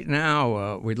 Okay. Right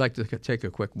now, we'd like to take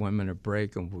a quick 1-minute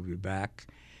break, and we'll be back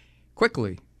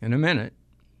quickly in a minute.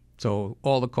 So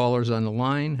all the callers on the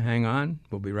line, hang on.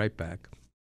 We'll be right back.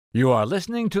 You are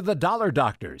listening to The Dollar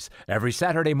Doctors, every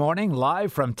Saturday morning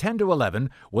live from 10 to 11.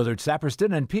 Willard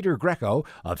Saperston and Peter Greco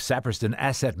of Saperston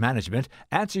Asset Management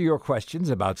answer your questions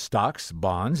about stocks,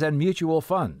 bonds, and mutual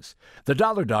funds. The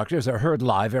Dollar Doctors are heard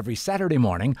live every Saturday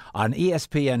morning on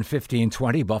ESPN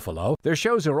 1520 Buffalo. Their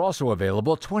shows are also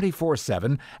available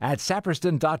 24/7 at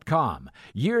saperston.com.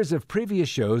 Years of previous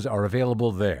shows are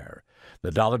available there.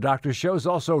 The Dollar Doctor shows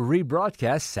also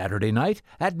rebroadcast Saturday night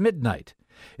at midnight.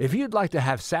 If you'd like to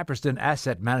have Saperston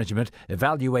Asset Management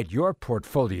evaluate your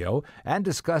portfolio and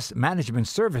discuss management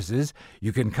services,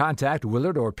 you can contact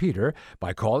Willard or Peter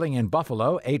by calling in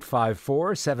Buffalo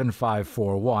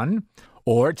 854-7541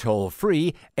 or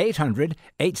toll-free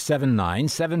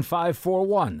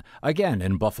 800-879-7541. Again,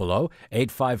 in Buffalo,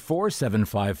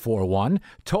 854-7541,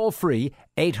 toll-free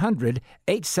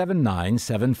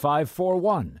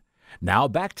 800-879-7541. Now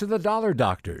back to the Dollar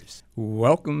Doctors.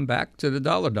 Welcome back to the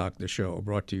Dollar Doctor Show,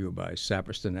 brought to you by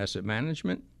Saperston Asset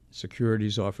Management.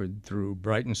 Securities offered through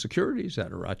Brighton Securities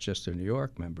out of Rochester, New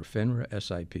York. Member FINRA,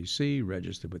 SIPC,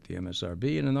 registered with the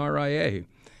MSRB and an RIA.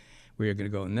 We are going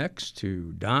to go next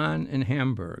to Don in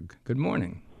Hamburg. Good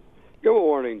morning. Good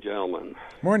morning, gentlemen.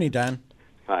 Morning, Don.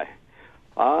 Hi.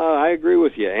 I agree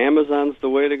with you. Amazon's the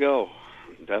way to go.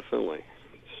 Definitely.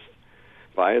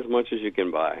 Just buy as much as you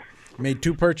can buy. Made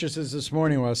 2 purchases this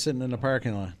morning while I was sitting in the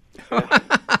parking lot.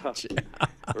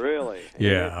 Really?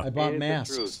 Yeah. I bought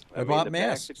masks. I bought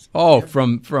masks. Oh,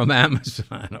 from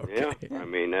Amazon. Okay. Yeah. I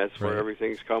mean, that's where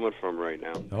everything's coming from right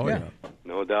now. Oh, yeah.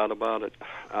 No doubt about it.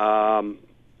 How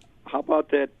about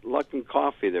that Luckin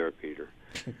Coffee there, Peter?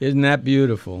 Isn't that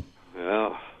beautiful?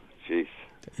 Oh, jeez.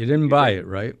 You didn't buy it,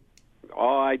 right?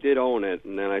 Oh, I did own it,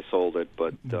 and then I sold it.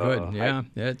 But good. Yeah.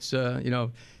 It's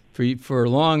for a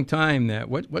long time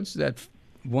what's that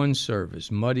one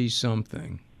service, Muddy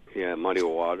something. Yeah, Muddy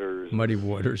Waters. Muddy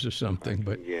Waters or something.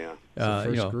 But yeah,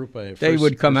 they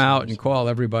would come out and call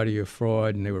everybody a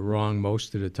fraud, and they were wrong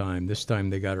most of the time. This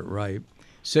time they got it right.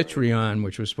 Citrion,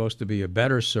 which was supposed to be a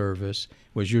better service,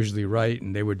 was usually right,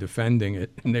 and they were defending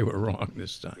it, and they were wrong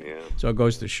this time. Yeah. So it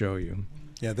goes to show you.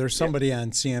 Yeah, there's somebody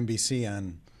on CNBC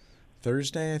on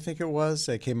Thursday, I think it was,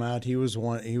 that came out. He was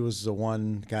the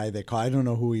one guy that called. I don't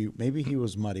know who maybe he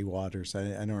was Muddy Waters. I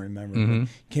don't remember. Mm-hmm.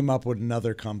 Came up with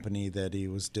another company that he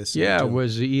was dissing. Yeah, to. it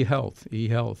was eHealth.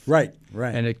 Right.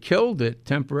 And it killed it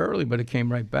temporarily, but it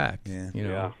came right back.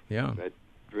 Yeah. Yeah. That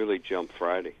really jumped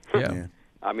Friday. Yeah.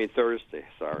 I mean Thursday.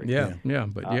 Sorry. Yeah.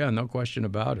 But no question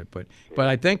about it. But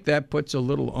I think that puts a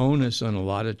little onus on a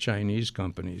lot of Chinese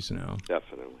companies now.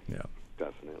 Definitely. Yeah.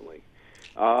 Definitely.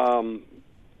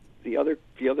 The other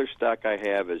stock I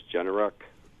have is Generac.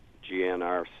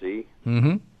 GNRC.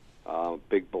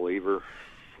 Big believer.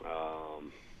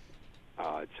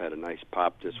 It's had a nice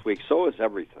pop this week. So is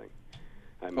everything.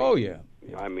 I mean, Oh, yeah.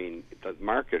 I mean, the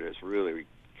market has really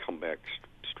come back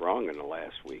strong in the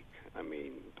last week. I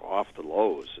mean, off the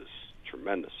lows is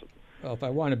tremendous. Well, if I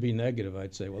want to be negative,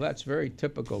 I'd say, well, that's very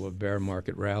typical of bear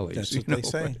market rallies. That's what they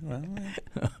say. Well,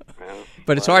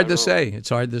 But it's hard to say. It's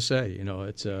hard to say.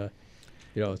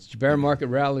 It's bear market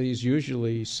rallies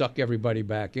usually suck everybody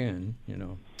back in.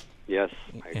 Yes.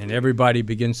 And everybody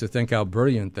begins to think how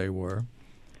brilliant they were.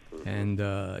 And,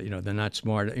 they're not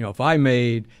smart. If I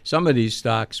made some of these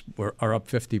stocks are up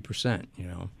 50%,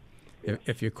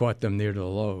 if you caught them near the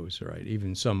lows, right?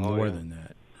 Even some more than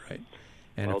that, right?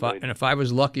 And if I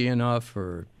was lucky enough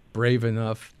or brave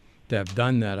enough to have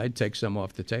done that, I'd take some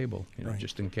off the table,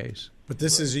 just in case. but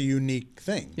this is a unique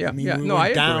thing. Yeah, I mean, yeah. we No, went I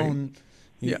agree. down.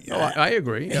 Yeah, I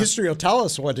agree. Yeah. History will tell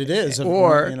us what it is.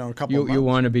 Or a couple you of months.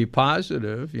 want to be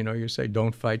positive, you say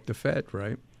don't fight the Fed,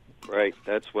 right? Right.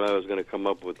 That's what I was going to come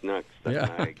up with next.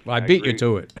 Yeah, I beat you agree.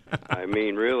 to it. I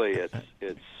mean, really,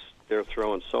 it's they're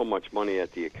throwing so much money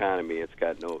at the economy. It's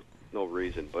got no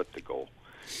reason but to go.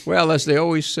 Well, as they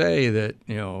always say that,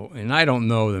 and I don't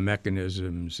know the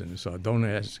mechanisms, and so don't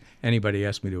ask anybody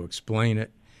ask me to explain it.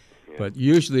 Yeah. But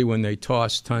usually when they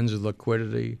toss tons of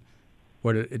liquidity,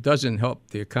 it doesn't help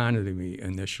the economy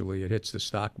initially. It hits the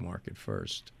stock market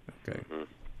first. Okay. Mm-hmm.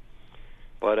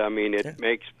 But I mean, it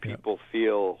makes people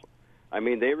feel. I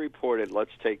mean, they reported.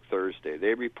 Let's take Thursday.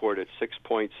 They reported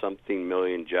 6-point-something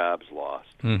million jobs lost.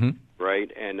 Mm-hmm.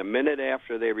 Right, and the minute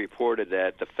after they reported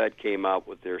that, the Fed came out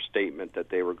with their statement that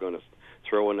they were going to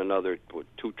throw in another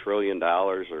 $2 trillion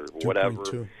or whatever.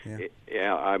 2.2,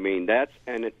 yeah, I mean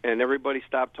and everybody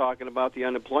stopped talking about the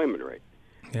unemployment rate.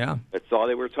 Yeah, that's all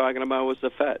they were talking about was the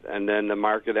Fed, and then the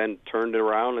market then turned it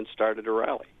around and started to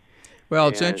rally. Well,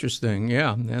 it's interesting.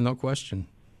 Yeah, no question.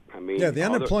 I mean, the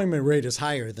unemployment rate is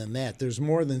higher than that. There's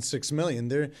more than 6 million.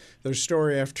 There's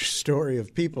story after story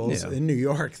of people in New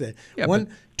York that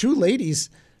two ladies,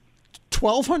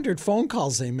 1,200 phone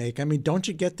calls they make. I mean, don't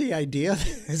you get the idea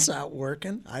that it's not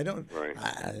working? I don't. Right.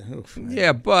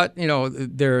 Yeah, but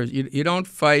you don't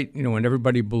fight. When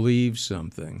everybody believes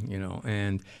something.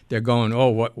 And they're going,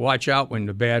 watch out when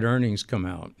the bad earnings come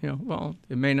out. Well,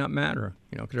 it may not matter.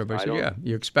 Because everybody says,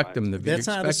 you expect them to be. That's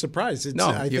not a surprise.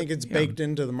 I think it's baked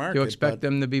into the market. You expect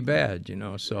them to be bad.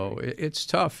 So it's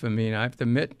tough. I mean, I have to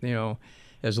admit,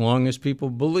 as long as people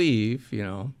believe, you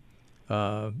don't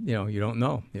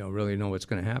know. Really know what's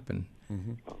going to happen.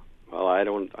 Mm-hmm. Well, I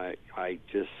don't. I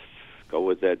just go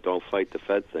with that. Don't fight the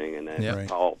Fed thing. And then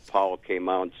Powell came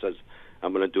out and says,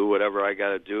 "I'm going to do whatever I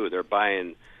got to do." They're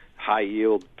buying high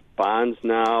yield bonds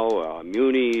now,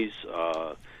 munis.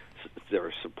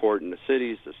 They're supporting the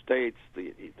cities, the states,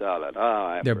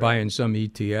 They're buying some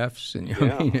ETFs, and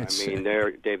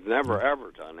they've never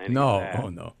ever done anything.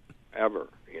 No, ever.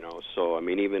 So I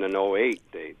mean, even in 2008,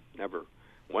 they never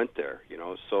went there.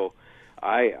 So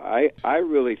I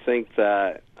really think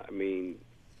that, I mean,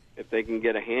 if they can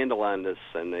get a handle on this,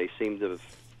 and they seem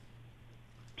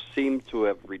to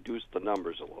have reduced the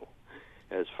numbers a little,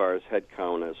 as far as head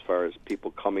count, as far as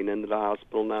people coming into the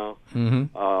hospital now.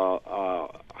 Mm-hmm.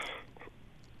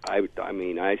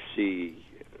 I see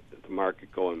the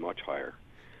market going much higher.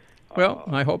 Well,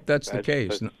 I hope that's the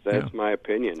case. That's my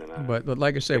opinion. But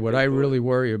like I say, what I really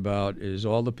worry about is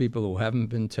all the people who haven't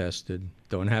been tested,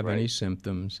 don't have any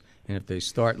symptoms, and if they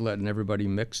start letting everybody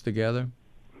mix together,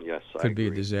 could be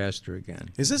a disaster again.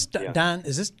 Is this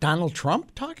Is this Donald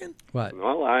Trump talking? What?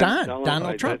 Well,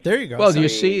 Donald Trump. There you go. Well, you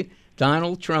see,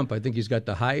 Donald Trump, I think he's got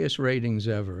the highest ratings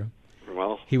ever.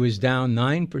 Well, he was down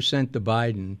 9% to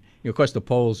Biden. Of course, the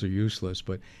polls are useless,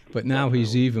 but now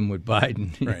he's even with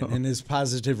Biden. Right, and his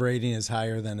positive rating is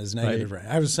higher than his negative rating.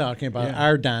 I was talking about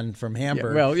our Don from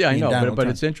Hamburg. I know, but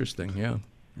it's interesting,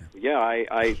 Yeah,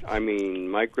 I mean,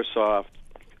 Microsoft,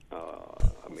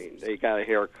 they got a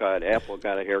haircut. Apple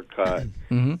got a haircut.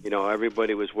 Mm-hmm.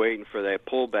 Everybody was waiting for that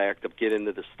pullback to get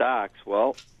into the stocks.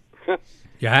 Well,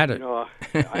 you had it.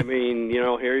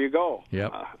 Here you go.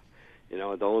 Yep.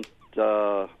 Don't.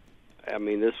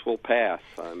 This will pass.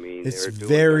 It's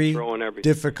very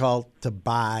difficult to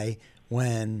buy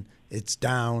when it's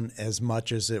down as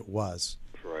much as it was.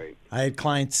 Right. I had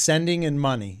clients sending in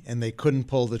money, and they couldn't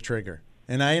pull the trigger.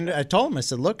 And I told them, I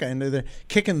said, look, I know they're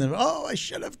kicking them. Oh, I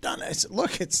should have done it. I said,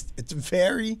 look, it's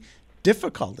very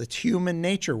difficult. It's human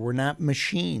nature. We're not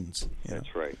machines.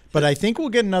 That's right. But I think we'll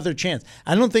get another chance.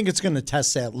 I don't think it's going to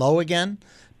test that low again,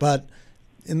 but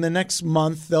in the next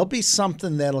month, there'll be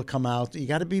something that'll come out. You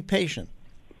got to be patient.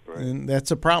 Right. And that's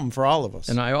a problem for all of us.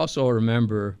 And I also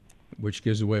remember, which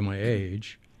gives away my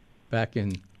age, back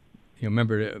in You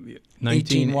remember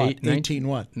 18 what? 18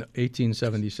 what? No,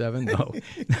 1877? No.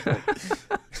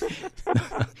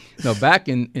 No, back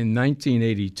in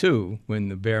 1982, when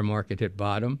the bear market hit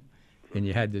bottom, and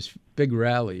you had this big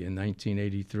rally in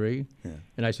 1983,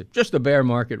 and I said, just a bear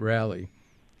market rally.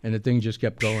 And the thing just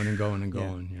kept going and going and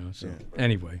going. You know. So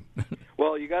anyway.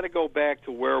 Well, you got to go back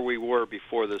to where we were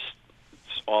before this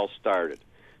all started.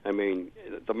 I mean,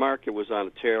 the market was on a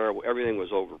tear. Everything was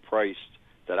overpriced.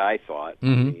 That I thought. I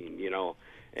mean, you know,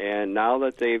 and now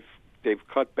that they've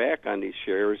cut back on these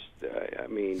shares, I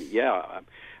mean,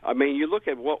 I mean, you look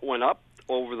at what went up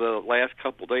over the last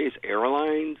couple of days: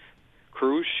 airlines,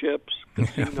 cruise ships,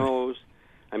 casinos.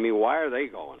 I mean, why are they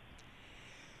going?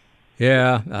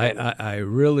 Yeah, I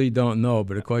really don't know,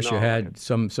 but of course you had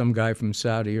some guy from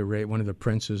Saudi Arabia, one of the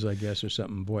princes, I guess, or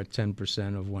something, bought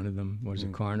 10% of one of them. Was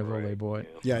it Carnival they bought?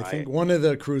 Yeah, I think one of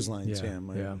the cruise lines. Yeah,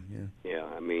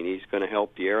 I mean, he's going to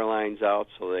help the airlines out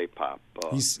so they pop.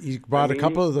 He bought a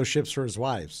couple of those ships for his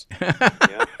wives.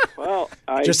 Yeah, well,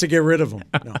 just to get rid of them.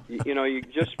 No. You know, you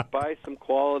just buy some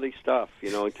quality stuff.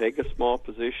 You know, take a small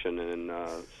position and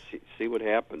see what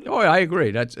happens. Oh, I agree.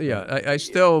 That's I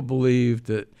still believe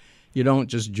that. You don't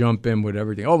just jump in with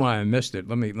everything. Oh my, I missed it.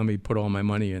 Let me put all my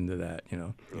money into that. You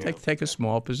know, take a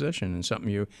small position and something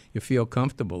you feel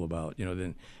comfortable about. You know,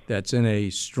 then that's in a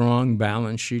strong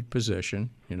balance sheet position.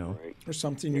 You know, or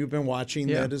something you've been watching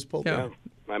that is pulled down.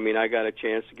 I mean, I got a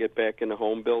chance to get back into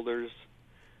home builders.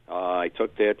 I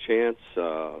took that chance.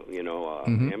 You know,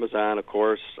 Amazon, of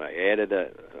course. I added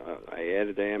to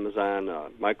Amazon,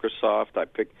 Microsoft. I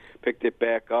picked it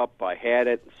back up. I had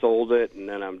it, sold it, and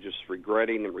then I'm just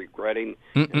regretting.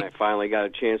 And I finally got a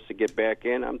chance to get back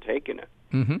in. I'm taking it.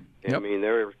 I mean,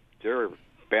 their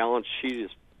balance sheet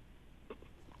is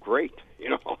great.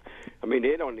 You know, I mean,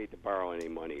 they don't need to borrow any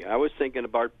money. I was thinking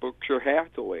about Berkshire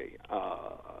Hathaway.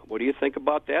 What do you think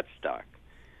about that stock?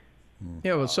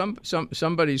 Yeah, well,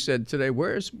 somebody said today,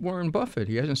 where's Warren Buffett?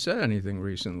 He hasn't said anything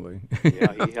recently.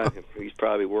 He's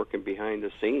probably working behind the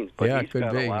scenes. But he's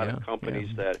got a lot of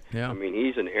companies that, I mean,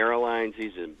 he's in airlines,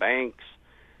 he's in banks.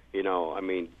 You know, I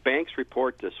mean, banks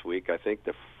report this week. I think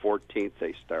the 14th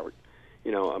they start.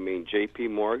 You know, I mean, J.P.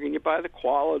 Morgan, you buy the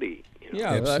quality. You know?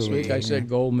 Yeah, last week I said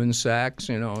Goldman Sachs,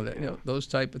 you know, those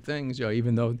type of things. You know,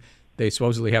 even though they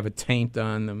supposedly have a taint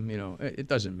on them, you know, it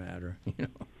doesn't matter, you know.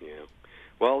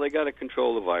 Well, they got to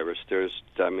control the virus.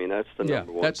 I mean, that's the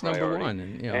number one. That's priority. number one.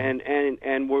 And, you know.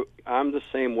 and I'm the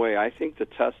same way. I think the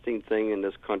testing thing in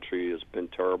this country has been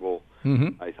terrible.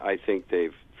 I think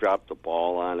they've dropped the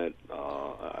ball on it.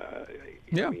 I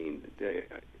mean,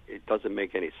 it doesn't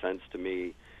make any sense to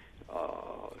me.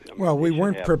 Well, we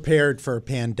weren't prepared for a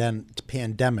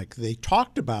pandemic. They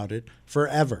talked about it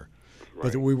forever,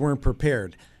 but we weren't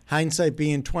prepared. Hindsight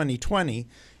being 2020.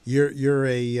 You're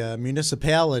a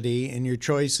municipality, and your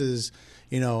choice is,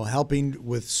 you know, helping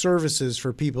with services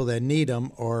for people that need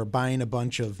them, or buying a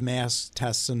bunch of mass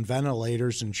tests and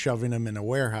ventilators and shoving them in a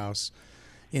warehouse.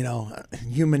 You know,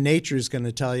 human nature is going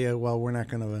to tell you, well, we're not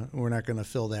going to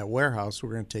fill that warehouse.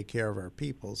 We're going to take care of our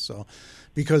people. So,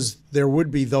 because there would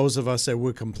be those of us that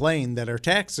would complain that our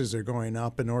taxes are going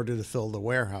up in order to fill the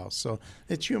warehouse. So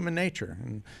it's human nature,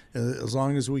 and as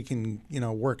long as we can, you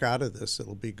know, work out of this,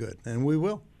 it'll be good, and we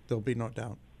will. There'll be no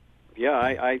doubt. Yeah,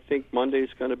 I think Monday's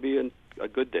going to be a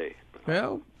good day.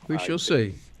 Well, we shall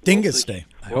see. Dingus Day.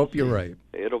 I hope you're right.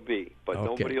 It'll be, but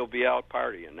nobody will be out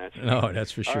partying. That's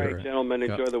for sure. All right, gentlemen,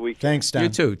 enjoy the weekend. Thanks, Don. You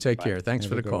too. Take care. Thanks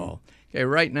for the call. Okay,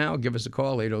 right now, give us a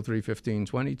call,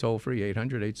 803-1520, toll-free,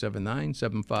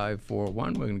 800-879-7541.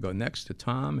 We're going to go next to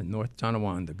Tom in North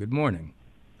Tonawanda. Good morning.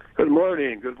 Good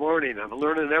morning. Good morning. I'm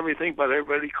learning everything but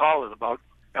everybody calling about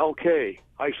LK.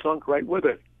 I sunk right with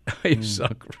it. You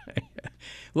suck, right?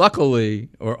 Luckily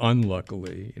or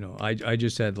unluckily, you know, I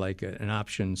just had like an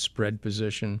option spread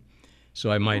position,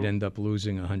 so I might end up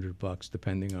losing $100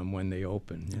 depending on when they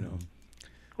open. You know.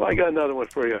 Well, I got another one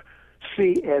for you.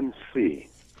 CNC,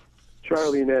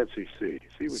 Charlie Nancy C.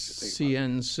 See what you think.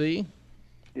 CNC.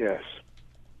 Yes.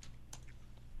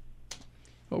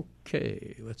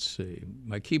 Okay, let's see.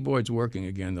 My keyboard's working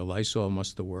again. The Lysol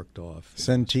must have worked off.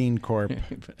 Centene Corp.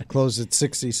 Closed at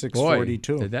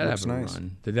 66.42. Did that have a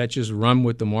run? Did that just run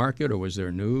with the market, or was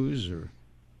there news? Or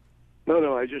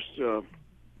No, I just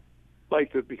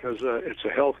liked it because it's a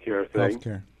healthcare thing.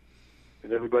 Healthcare.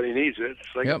 And everybody needs it. It's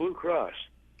like Blue Cross.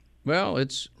 Well,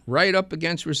 it's right up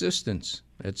against resistance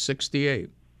at 68.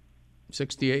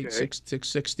 68, Okay.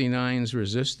 669's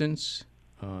resistance.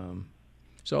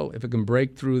 So if it can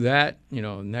break through that, you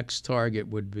know, next target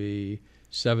would be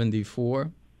 74.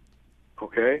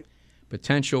 Okay.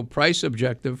 Potential price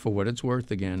objective, for what it's worth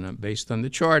again, based on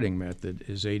the charting method,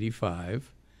 is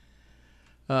 85.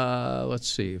 Let's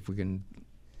see if we can,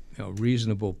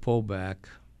 reasonable pullback.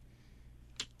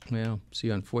 Well, see,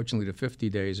 unfortunately, the 50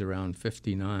 days around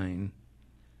 59.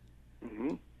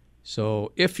 Mm-hmm.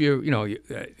 So if you're,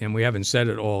 and we haven't said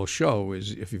it all show,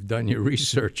 is if you've done your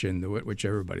research into it, which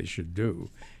everybody should do,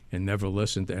 and never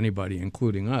listen to anybody,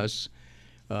 including us,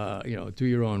 do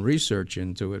your own research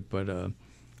into it. But,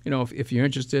 if you're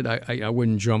interested, I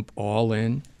wouldn't jump all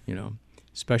in,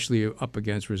 especially up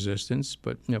against resistance.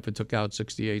 But, if it took out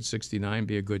 68, 69,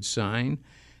 be a good sign.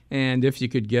 And if you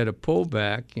could get a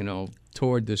pullback,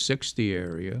 toward the 60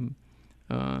 area,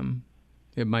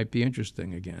 it might be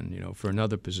interesting again, for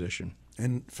another position.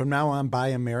 And from now on, buy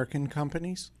American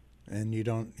companies, and you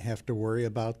don't have to worry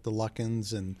about the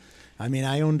Luckins. And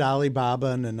I owned Alibaba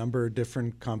and a number of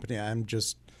different companies. I'm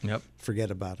just forget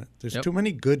about it. There's too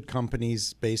many good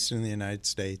companies based in the United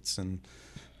States, and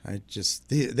I just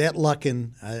that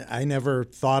Luckin. I never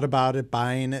thought about it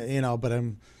buying it, but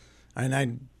I'm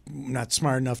not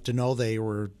smart enough to know they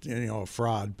were a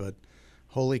fraud. But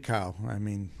holy cow!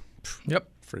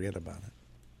 Forget about it.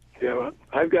 Yeah, well,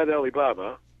 I've got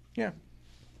Alibaba. Yeah.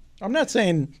 I'm not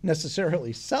saying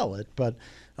necessarily sell it, but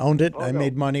owned it. I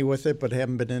made money with it, but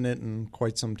haven't been in it in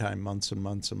quite some time, months and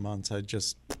months and months. I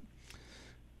don't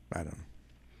know.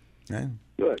 Yeah.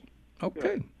 Good. Okay.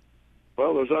 Good.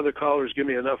 Well, those other callers give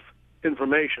me enough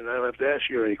information. I don't have to ask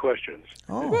you any questions.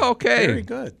 Oh, well, okay. Very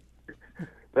good.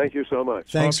 Thank you so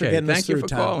much. Thanks for getting us through, Thank you for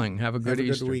Tom. calling. Have a good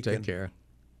Easter. weekend. Take care.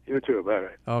 You too.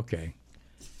 Bye-bye. Okay.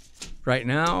 Right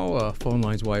now, phone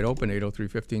lines wide open,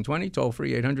 803-1520,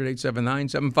 toll-free,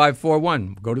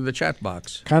 800-879-7541. Go to the chat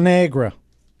box. ConAgra.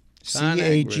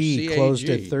 CAG closed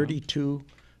at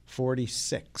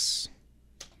 32.46.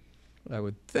 I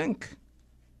would think,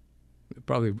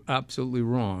 probably absolutely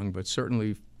wrong, but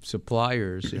certainly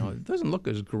suppliers, it doesn't look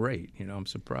as great. I'm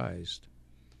surprised.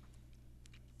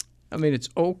 It's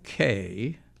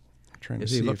okay.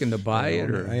 Is he looking to buy it?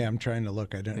 Or? I'm trying to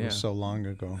look. I didn't. It was so long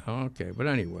ago. Okay, but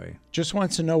anyway. Just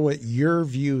wants to know what your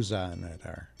views on it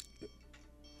are.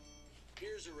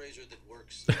 Here's a razor that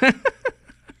works.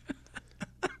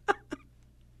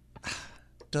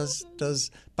 Does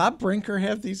Bob Brinker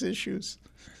have these issues?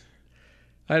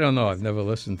 I don't know. I've never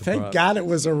listened to Thank God it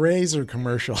was a razor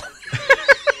commercial.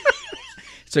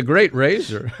 It's a great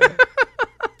razor.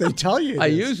 They tell you I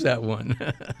use that one.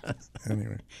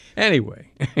 Anyway.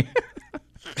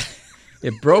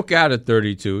 It broke out at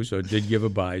 32, so it did give a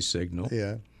buy signal.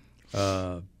 Yeah.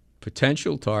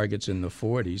 Potential targets in the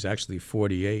 40s, actually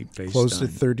 48 based Closed on.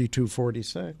 at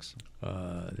 32.46.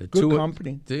 Good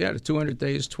company. Yeah, the 200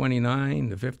 days, 29.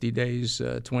 The 50 days,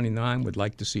 29. Would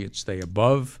like to see it stay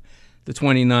above the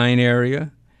 29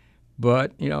 area.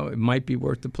 But, it might be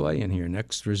worth the play in here.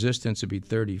 Next resistance would be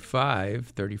 35,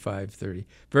 30.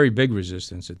 Very big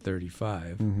resistance at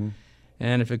 35. Mm-hmm.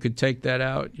 And if it could take that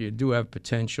out, you do have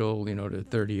potential, to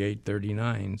 38,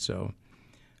 39. So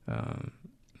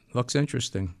looks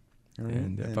interesting. Right.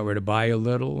 And if I were to buy a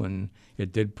little and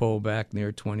it did pull back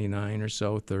near 29 or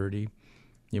so, 30,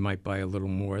 you might buy a little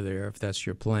more there if that's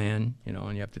your plan,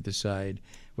 and you have to decide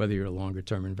whether you're a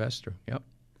longer-term investor. Yep.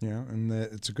 Yeah, and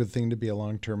it's a good thing to be a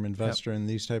long-term investor in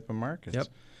these type of markets. Yep.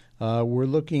 We're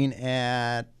looking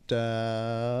at,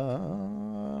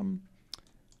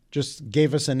 just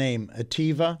gave us a name,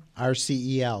 Ativa,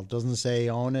 RCEL. Doesn't say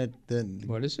own it. Then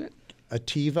what is it?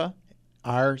 Ativa,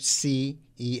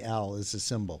 RCEL is the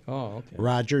symbol. Oh, okay.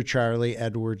 Roger, Charlie,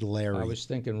 Edward, Larry. I was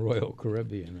thinking Royal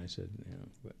Caribbean. I said,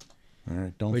 but all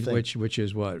right, don't think. Which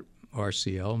is what?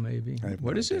 RCL maybe?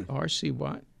 What is it? RC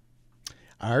what?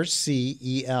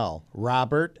 RCEL,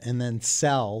 Robert, and then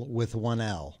Cell with one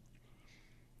L.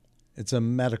 It's a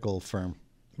medical firm.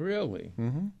 Really?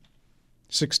 Mm-hmm.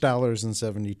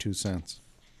 $6.72.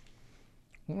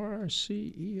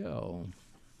 RCEL.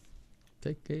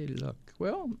 Take a look.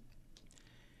 Well,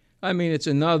 it's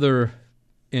another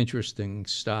interesting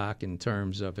stock in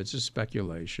terms of it's a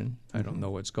speculation. I don't know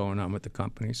what's going on with the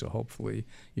company, so hopefully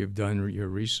you've done your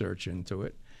research into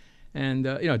it. And,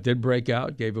 it did break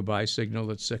out, gave a buy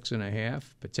signal at 6.5,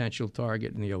 potential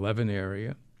target in the 11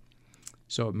 area.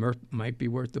 So it might be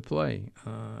worth the play.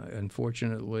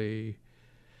 Unfortunately,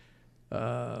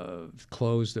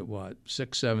 closed at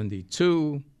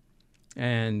 672,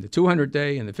 and the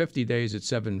 200-day and the 50 days at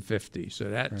 750. So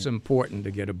that's important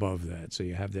to get above that. So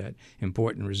you have that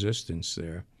important resistance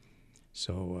there.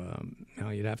 So now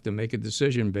you'd have to make a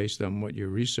decision based on what your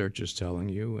research is telling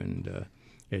you, and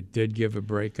it did give a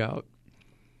breakout,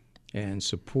 and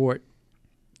support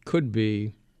could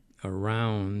be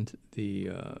around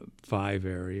the 5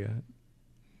 area.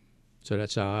 So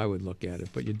that's how I would look at it.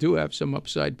 But you do have some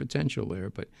upside potential there.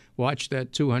 But watch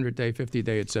that 200-day,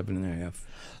 50-day at 7.5.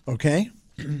 Okay.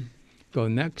 Go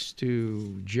next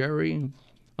to Jerry,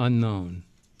 unknown.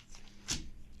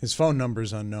 His phone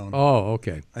number's unknown. Oh,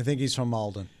 okay. I think he's from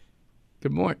Malden.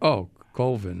 Good morning. Oh,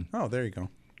 Colvin. Oh, there you go.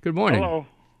 Good morning. Hello.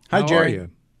 Hi, How Jerry. are you?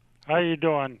 How you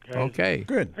doing, guys? Okay.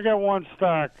 Good. I got one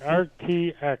stock,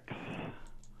 RTX.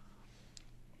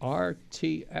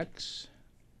 RTX.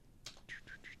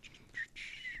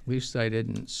 At least I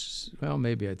didn't. Well,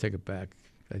 maybe I take it back.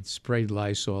 I sprayed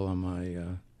Lysol on my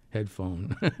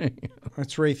headphone.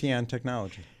 It's Raytheon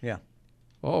Technology. Yeah.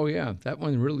 Oh, yeah. That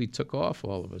one really took off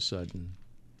all of a sudden.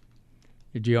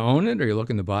 Did you own it or are you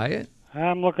looking to buy it?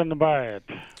 I'm looking to buy it.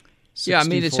 Yeah, I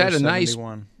mean, it's had a nice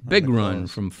 64.71 big on the run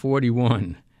close. from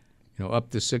 41, up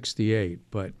to 68.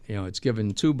 But, it's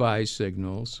given 2 buy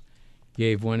signals.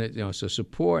 Gave one, so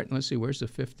support. Let's see, where's the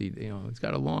 50? It's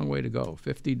got a long way to go.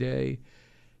 50-day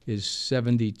is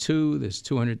 72. This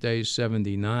 200 days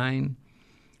 79.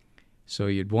 So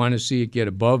you'd want to see it get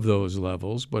above those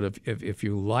levels. But if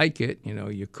you like it,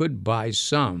 you could buy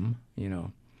some,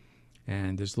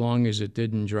 and as long as it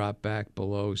didn't drop back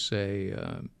below, say,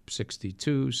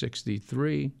 62,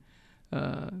 63,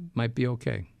 might be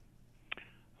okay.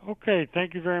 Okay,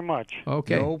 thank you very much.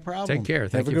 Okay. No problem. Take care.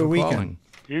 Thank Have a you good for weekend. calling.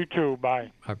 You too. Bye.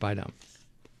 All right, bye now.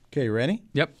 Okay, ready?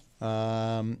 Yep.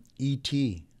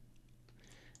 E.T.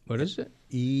 What is it?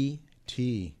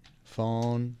 E.T.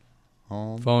 Phone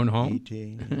home. Phone home?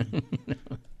 E.T.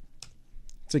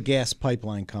 It's a gas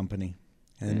pipeline company,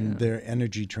 and their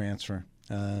energy transfer.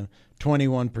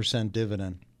 21%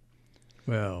 dividend.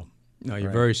 Well, no, you're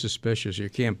Right. very suspicious. You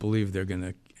can't believe they're going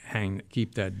to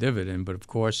keep that dividend. But, of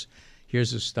course,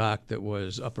 here's a stock that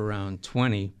was up around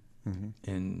 20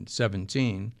 in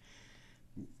 17.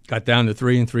 Got down to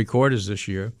 3 3/4 this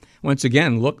year. Once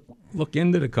again, look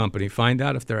into the company. Find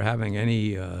out if they're having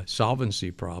any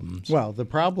solvency problems. Well, the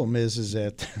problem is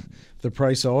that the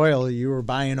price of oil, you were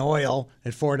buying oil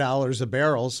at $4 a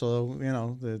barrel, so,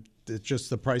 it's just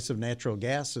the price of natural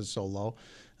gas is so low.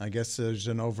 I guess there's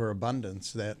an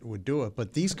overabundance that would do it.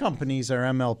 But these companies are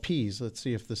MLPs. Let's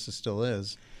see if this still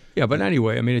is. Yeah, but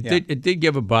anyway, I mean, Yeah. it did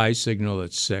give a buy signal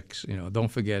at 6.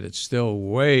 Don't forget, it's still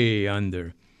way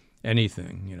under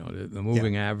anything. The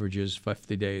moving average is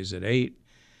 50 days at 8,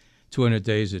 200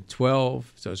 days at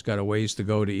 12. So it's got a ways to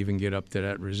go to even get up to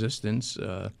that resistance.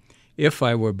 If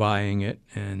I were buying it,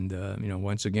 and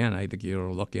once again, I think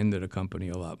you'll look into the company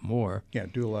a lot more. Yeah,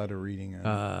 do a lot of reading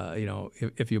on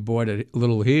it. If you bought it a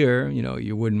little here,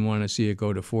 you wouldn't want to see it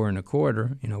go to 4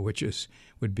 1/4. Which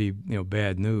would be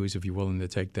bad news if you're willing to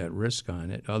take that risk on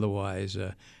it. Otherwise,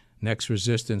 next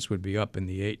resistance would be up in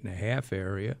the 8.5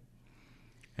 area,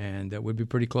 and that would be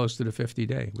pretty close to the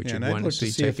 50-day, which And you'd I'd want look to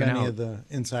see if taken any out. of the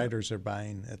insiders are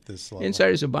buying at this level.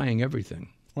 Insiders are buying everything.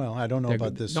 Well, I don't know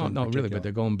about this one. No, really, particular. but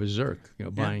they're going berserk.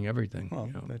 Buying everything. Well,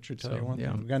 that should tell you one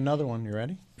yeah. thing. We've got another one. You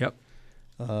ready? Yep.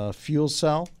 Fuel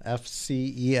Cell,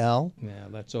 FCEL. Yeah,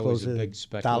 that's always a big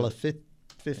speculative.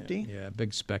 $1.50. Yeah,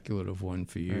 big speculative one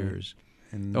for years.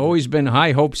 And Always been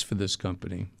high hopes for this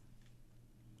company,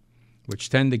 which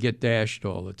tend to get dashed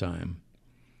all the time.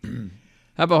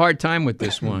 Have a hard time with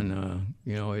this one.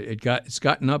 It's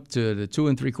gotten up to the 2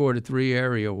 3/4, 3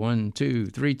 area 1, 2,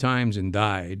 3 times and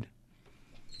died.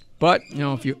 But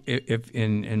if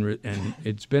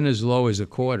it's been as low as a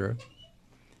quarter,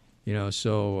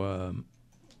 so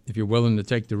if you're willing to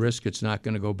take the risk, it's not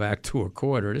going to go back to a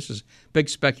quarter. This is big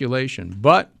speculation,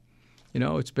 but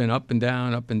it's been up and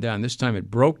down, up and down. This time it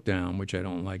broke down, which I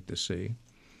don't like to see.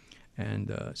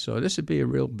 And so this would be a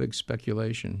real big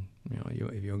speculation.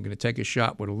 If you're going to take a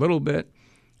shot with a little bit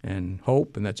and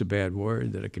hope, and that's a bad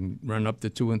word, that it can run up to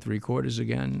 2 3/4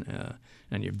 again,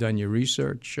 and you've done your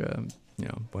research,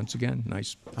 once again,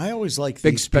 nice. I always like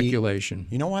big these, speculation.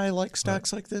 Pete. You know why I like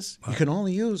stocks like this? You can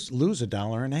only lose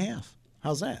 $1.50.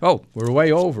 How's that? Oh, we're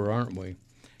way over, aren't we?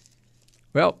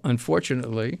 Well,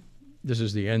 unfortunately, this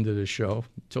is the end of the show.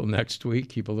 Until next week,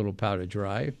 keep a little powder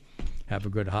dry. Have a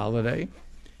good holiday.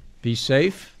 Be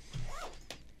safe.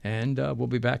 And we'll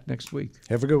be back next week.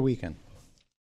 Have a good weekend.